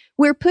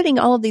 we're putting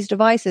all of these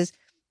devices.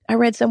 I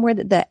read somewhere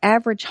that the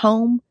average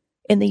home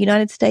in the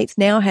United States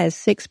now has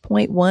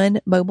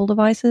 6.1 mobile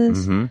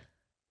devices.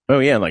 Oh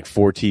yeah, and like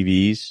 4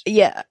 TVs.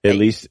 Yeah. At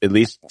least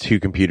 2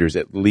 computers.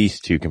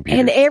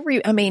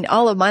 And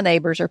all of my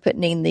neighbors are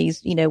putting in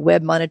these,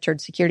 web monitored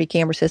security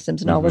camera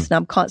systems and all this. And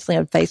I'm constantly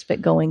on Facebook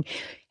going,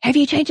 have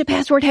you changed the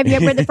password? Have you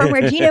upgraded the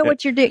firmware? Do you know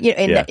what you're doing?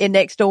 And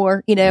next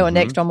door, and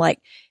next door I'm like,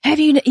 have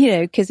you,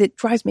 cause it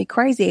drives me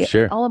crazy.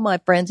 Sure. All of my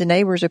friends and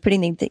neighbors are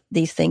putting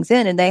these things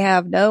in and they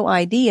have no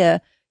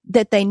idea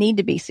that they need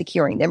to be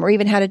securing them or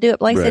even how to do it.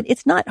 But like I said,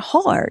 it's not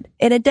hard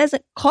and it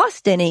doesn't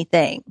cost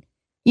anything.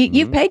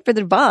 You've paid for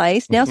the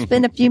device. Now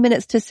spend a few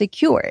minutes to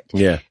secure it.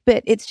 Yeah.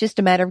 But it's just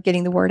a matter of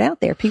getting the word out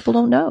there. People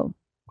don't know.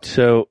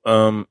 So,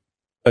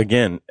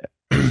 again,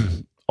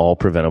 all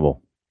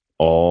preventable,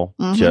 all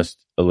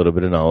just a little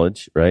bit of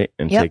knowledge, right?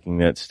 And taking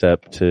that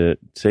step to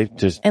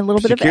just and a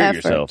little bit of effort.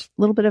 Yourself.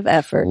 A little bit of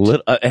effort.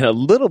 And a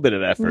little bit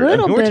of effort.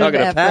 We're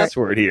talking a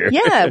password here.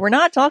 Yeah, we're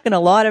not talking a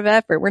lot of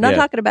effort. We're not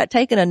talking about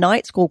taking a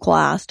night school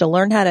class to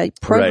learn how to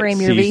program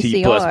your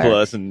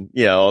VCR. C++ and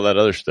all that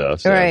other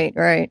stuff. So.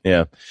 Right.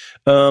 Yeah.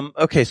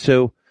 Okay,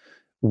 so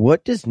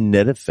what does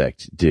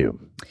NetEffect do?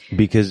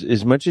 Because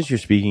as much as you're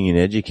speaking and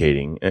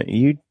educating,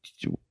 you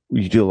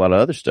do a lot of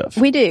other stuff.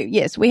 We do.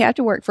 Yes. We have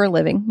to work for a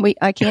living.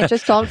 I can't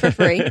just talk for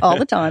free all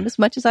the time, as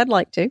much as I'd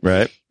like to.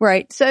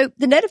 Right. So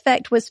the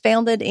NetEffect was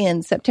founded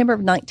in September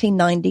of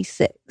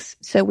 1996.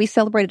 So we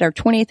celebrated our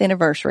 20th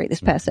anniversary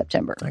this past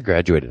September. I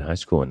graduated high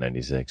school in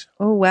 96.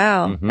 Oh,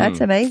 wow. That's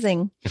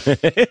amazing.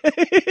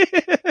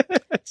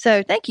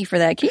 So thank you for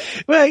that,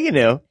 Keith. Well,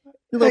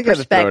 a little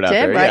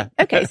perspective, right?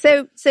 Okay,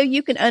 so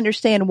you can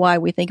understand why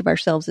we think of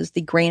ourselves as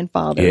the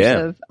grandfathers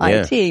of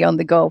IT on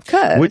the Gulf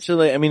Coast. Which,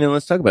 and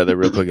let's talk about that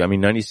real quick.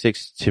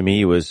 96 to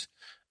me was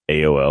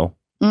AOL.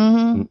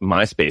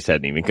 MySpace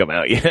hadn't even come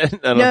out yet.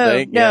 I don't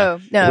think. No.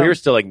 We were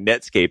still like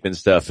Netscape and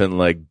stuff and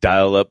like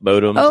dial-up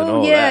modems and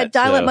all that.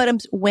 Dial-up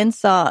modems.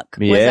 WinSock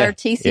was our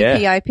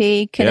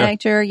TCP/IP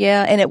connector.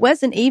 Yeah. And it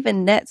wasn't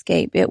even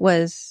Netscape. It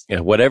was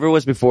whatever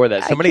was before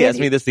that. Somebody asked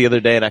me this the other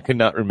day and I could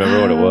not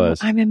remember what it was.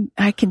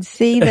 I can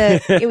see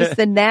it was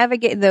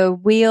the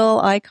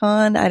wheel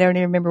icon. I don't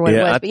even remember what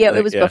it was. But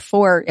it was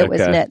before it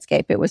was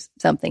Netscape. It was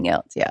something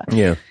else.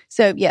 Yeah.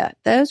 So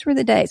those were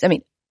the days.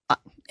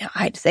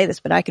 I hate to say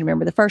this, but I can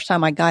remember the first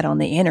time I got on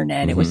the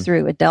internet, it was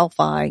through a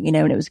Delphi, and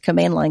it was a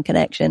command line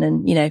connection.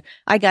 And,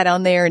 I got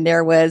on there and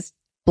there was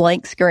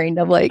blank screen.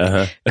 I'm like, cool,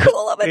 I'm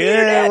on the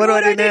internet. What do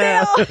I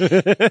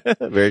do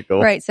now? Very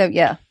cool. Right. So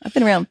I've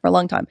been around for a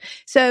long time.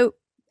 So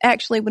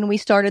actually, when we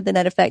started the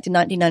Net Effect in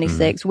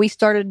 1996,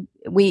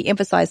 we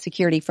emphasized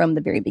security from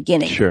the very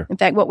beginning. Sure. In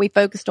fact, what we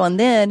focused on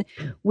then,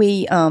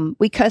 we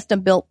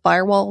custom built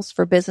firewalls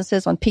for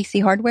businesses on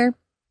PC hardware,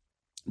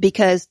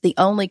 because the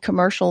only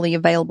commercially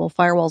available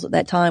firewalls at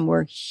that time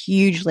were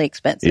hugely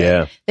expensive.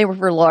 Yeah. They were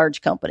for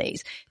large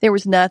companies. There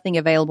was nothing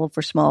available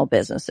for small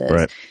businesses.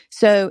 Right.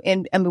 So,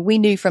 and I mean, we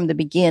knew from the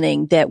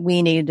beginning that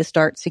we needed to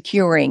start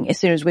securing as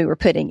soon as we were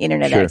putting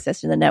internet Sure.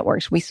 access to the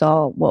networks. We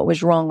saw what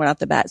was wrong right off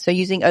the bat. So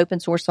using open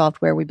source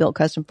software, we built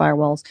custom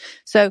firewalls.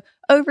 So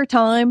over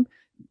time,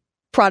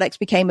 products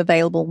became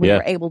available. We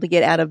were able to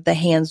get out of the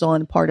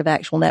hands-on part of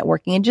actual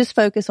networking and just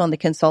focus on the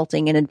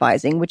consulting and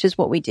advising, which is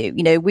what we do.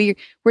 You know, we're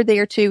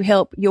there to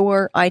help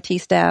your IT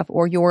staff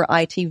or your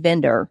IT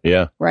vendor.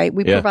 Yeah. Right.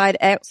 We provide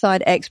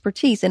outside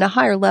expertise and a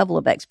higher level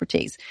of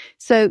expertise.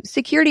 So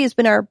security has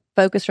been our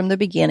focus from the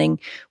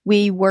beginning.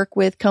 We work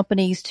with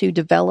companies to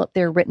develop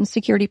their written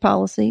security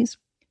policies,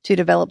 to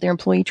develop their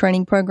employee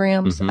training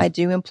programs. I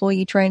do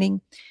employee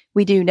training.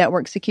 We do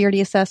network security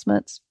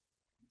assessments.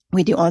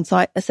 We do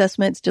on-site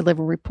assessments,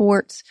 deliver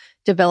reports,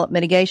 develop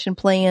mitigation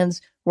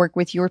plans, work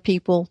with your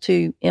people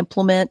to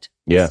implement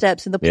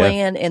steps in the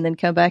plan, and then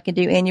come back and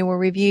do annual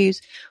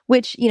reviews,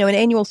 which, you know, an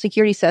annual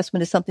security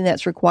assessment is something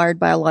that's required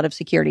by a lot of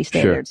security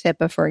standards.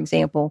 HIPAA, for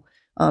example,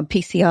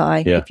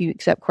 PCI, if you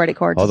accept credit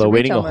cards. Although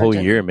waiting a whole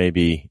year,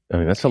 maybe, I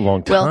mean, that's a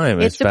long time.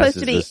 Well, it's supposed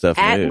to be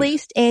at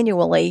least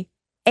annually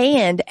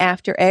and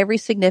after every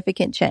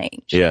significant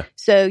change. Yeah.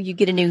 So you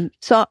get a new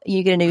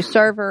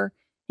server,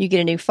 you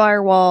get a new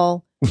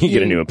firewall, you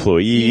get a new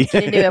employee. You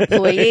get a new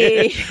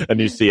employee. A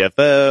new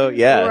CFO.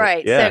 Yeah.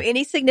 Right. Yeah. So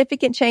any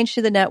significant change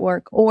to the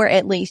network, or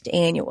at least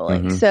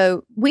annually.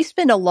 So we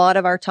spend a lot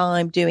of our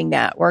time doing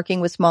that,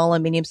 working with small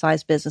and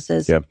medium-sized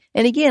businesses. Yep.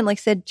 And again, like I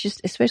said,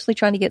 just especially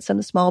trying to get some of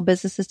the small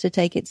businesses to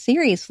take it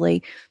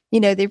seriously. You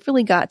know, they've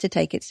really got to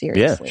take it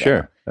seriously. Yeah,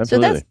 sure.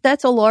 Absolutely. So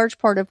that's a large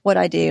part of what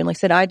I do. And like I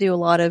said, I do a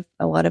lot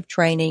of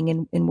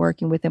training and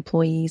working with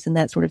employees and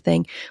that sort of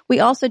thing.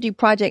 We also do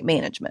project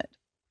management.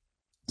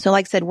 So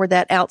like I said, we're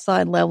that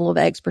outside level of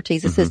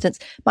expertise assistance.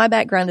 My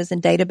background is in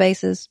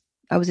databases.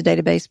 I was a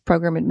database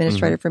program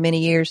administrator for many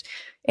years,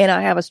 and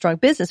I have a strong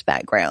business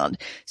background.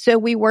 So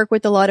we work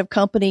with a lot of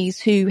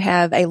companies who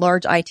have a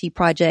large IT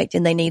project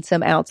and they need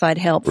some outside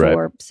help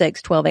for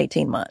 6, 12,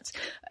 18 months.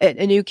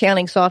 A new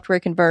accounting software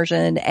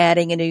conversion,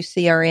 adding a new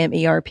CRM,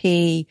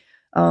 ERP,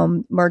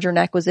 merger and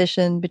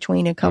acquisition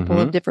between a couple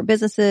of different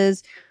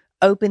businesses,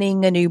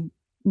 opening a new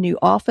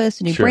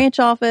office, a new branch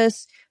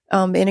office,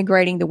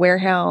 integrating the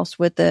warehouse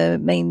with the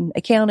main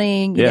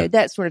accounting, you know,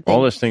 that sort of thing.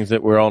 All those things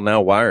that we're all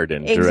now wired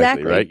in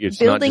directly, right? It's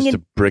building not just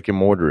a brick and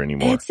mortar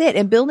anymore. That's it.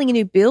 And building a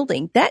new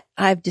building, that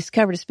I've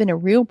discovered has been a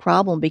real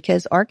problem,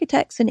 because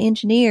architects and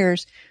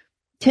engineers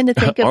tend to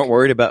think of aren't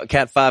worried about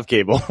Cat 5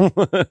 cable.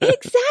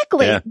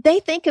 Exactly. Yeah. They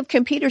think of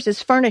computers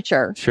as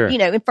furniture. Sure. You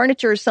know, and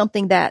furniture is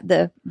something that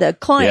the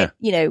client,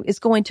 you know, is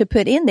going to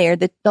put in there,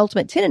 the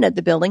ultimate tenant of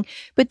the building,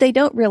 but they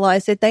don't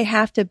realize that they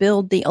have to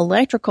build the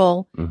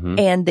electrical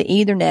and the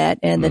Ethernet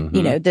and the,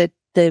 you know, the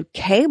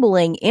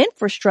cabling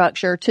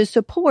infrastructure to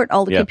support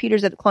all the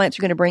computers that the clients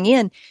are going to bring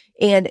in.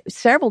 And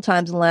several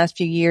times in the last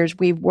few years,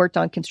 we've worked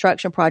on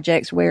construction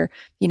projects where,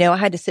 you know, I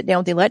had to sit down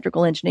with the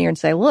electrical engineer and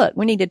say, look,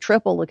 we need to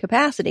triple the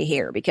capacity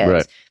here,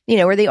 because, you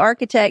know, where the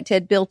architect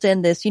had built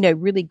in this, you know,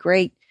 really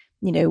great,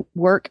 you know,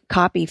 work,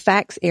 copy,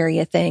 fax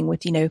area thing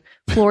with, you know,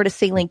 floor to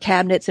ceiling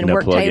cabinets and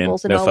work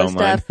tables and all this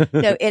stuff.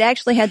 No, it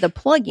actually had the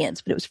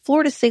plugins, but it was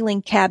floor to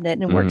ceiling cabinet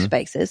and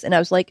workspaces. And I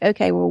was like,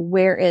 okay, well,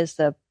 where is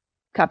the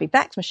copy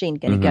fax machine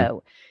going to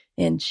go?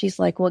 And she's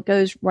like, well, it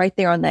goes right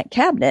there on that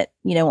cabinet,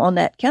 you know, on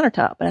that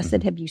countertop. And I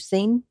said, have you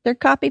seen their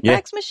copy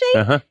fax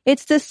machine?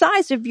 It's the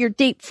size of your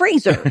deep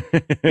freezer.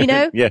 You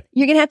know, you're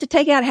going to have to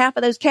take out half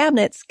of those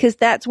cabinets, because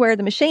that's where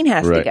the machine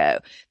has to go.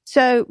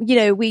 So, you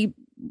know,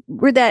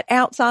 we're that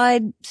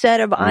outside set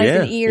of eyes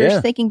and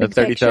ears, thinking big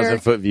picture.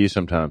 30,000-foot view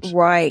sometimes.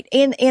 Right.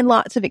 And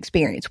lots of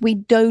experience. We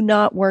do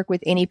not work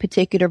with any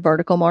particular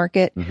vertical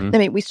market. I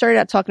mean, we started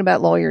out talking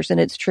about lawyers, and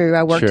it's true.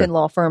 I worked in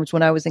law firms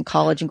when I was in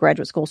college and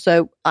graduate school.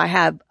 So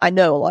I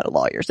know a lot of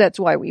lawyers. That's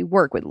why we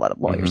work with a lot of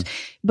lawyers.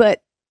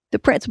 But the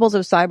principles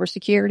of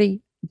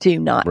cybersecurity do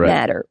not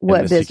matter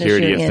what business you're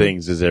in. The security of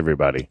things is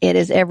everybody. It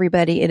is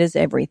everybody. It is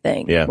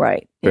everything. Yeah.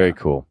 Right. Very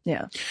cool.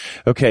 Yeah.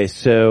 Okay.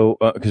 So,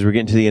 because we're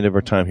getting to the end of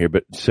our time here,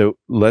 but so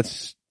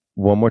let's,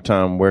 one more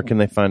time, where can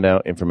they find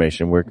out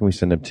information? Where can we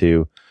send them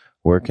to?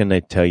 Where can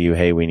they tell you,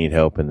 hey, we need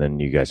help? And then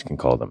you guys can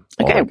call them.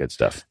 All that good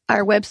stuff.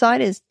 Our website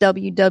is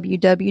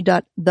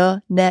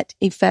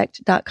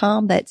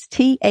www.theneteffect.com. That's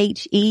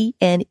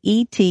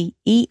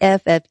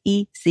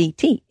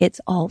THENETEFFECT.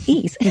 It's all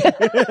E's.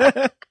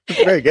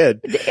 Very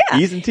good.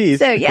 E's and T's.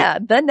 So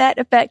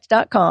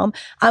theneteffect.com.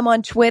 I'm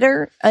on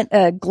Twitter,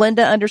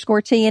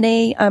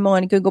 Glenda_TNE. I'm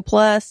on Google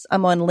Plus.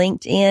 I'm on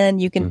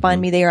LinkedIn. You can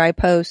find me there. I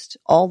post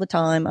all the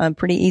time. I'm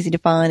pretty easy to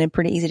find and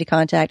pretty easy to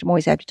contact. I'm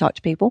always happy to talk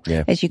to people,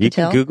 as you can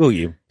tell. Google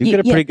you. You've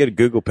got a pretty good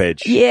Google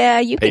page. Yeah,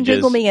 you can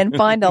Google me and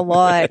find a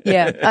lot.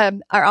 Yeah.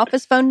 Our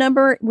office phone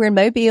number, we're in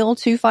Mobile,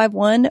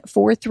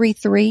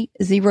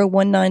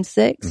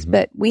 251-433-0196.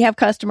 But we have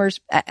customers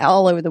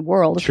all over the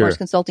world as far as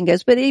consulting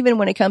goes. But even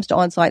when it comes to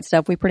on-site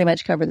stuff, we pretty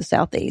much cover the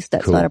Southeast.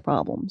 That's not a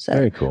problem. So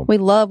very cool. We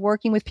love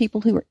working with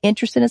people who are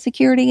interested in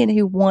security and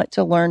who want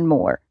to learn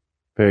more.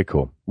 Very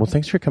cool. Well,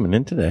 thanks for coming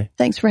in today.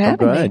 Thanks for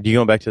having me. You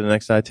going back to the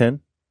next I-10?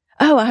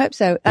 Oh, I hope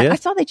so. Yeah. I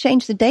saw they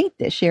changed the date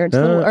this year. It's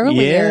a little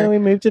earlier. Yeah, we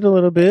moved it a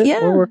little bit.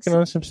 Yeah. We're working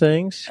on some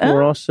things.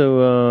 We're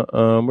also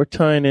we're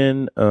tying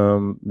in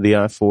the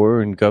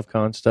I-4 and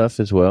GovCon stuff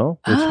as well,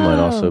 which might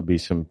also be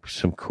some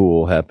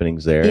cool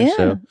happenings there. Yeah.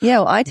 So,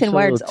 well, I-10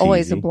 Wired's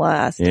always a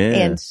blast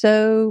and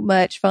so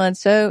much fun,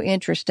 so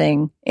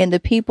interesting. And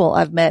the people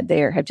I've met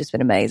there have just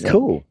been amazing.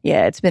 Cool.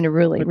 Yeah, it's been a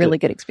really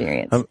good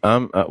experience.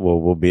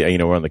 We'll be,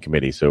 we're on the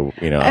committee, so,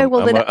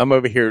 I'm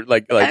over here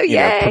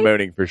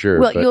promoting for sure.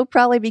 Well, you'll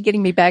probably be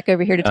getting me back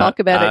over here to talk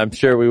about it. I'm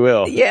sure we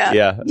will.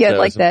 Yeah. So,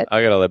 like that.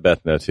 I gotta let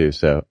Beth know too.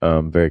 So,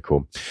 very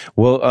cool.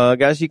 Well,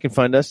 guys, you can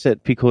find us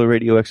at P-Cola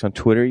Radio X on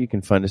Twitter. You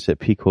can find us at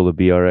P-Cola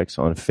BRX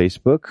on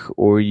Facebook,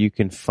 or you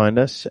can find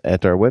us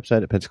at our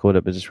website at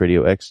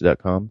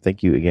Pensacola.businessradiox.com.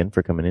 Thank you again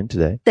for coming in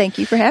today. Thank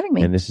you for having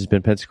me. And this has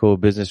been Pensacola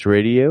Business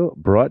Radio,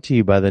 brought to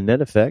you by the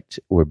Net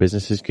Effect, where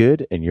business is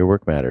good and your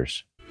work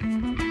matters.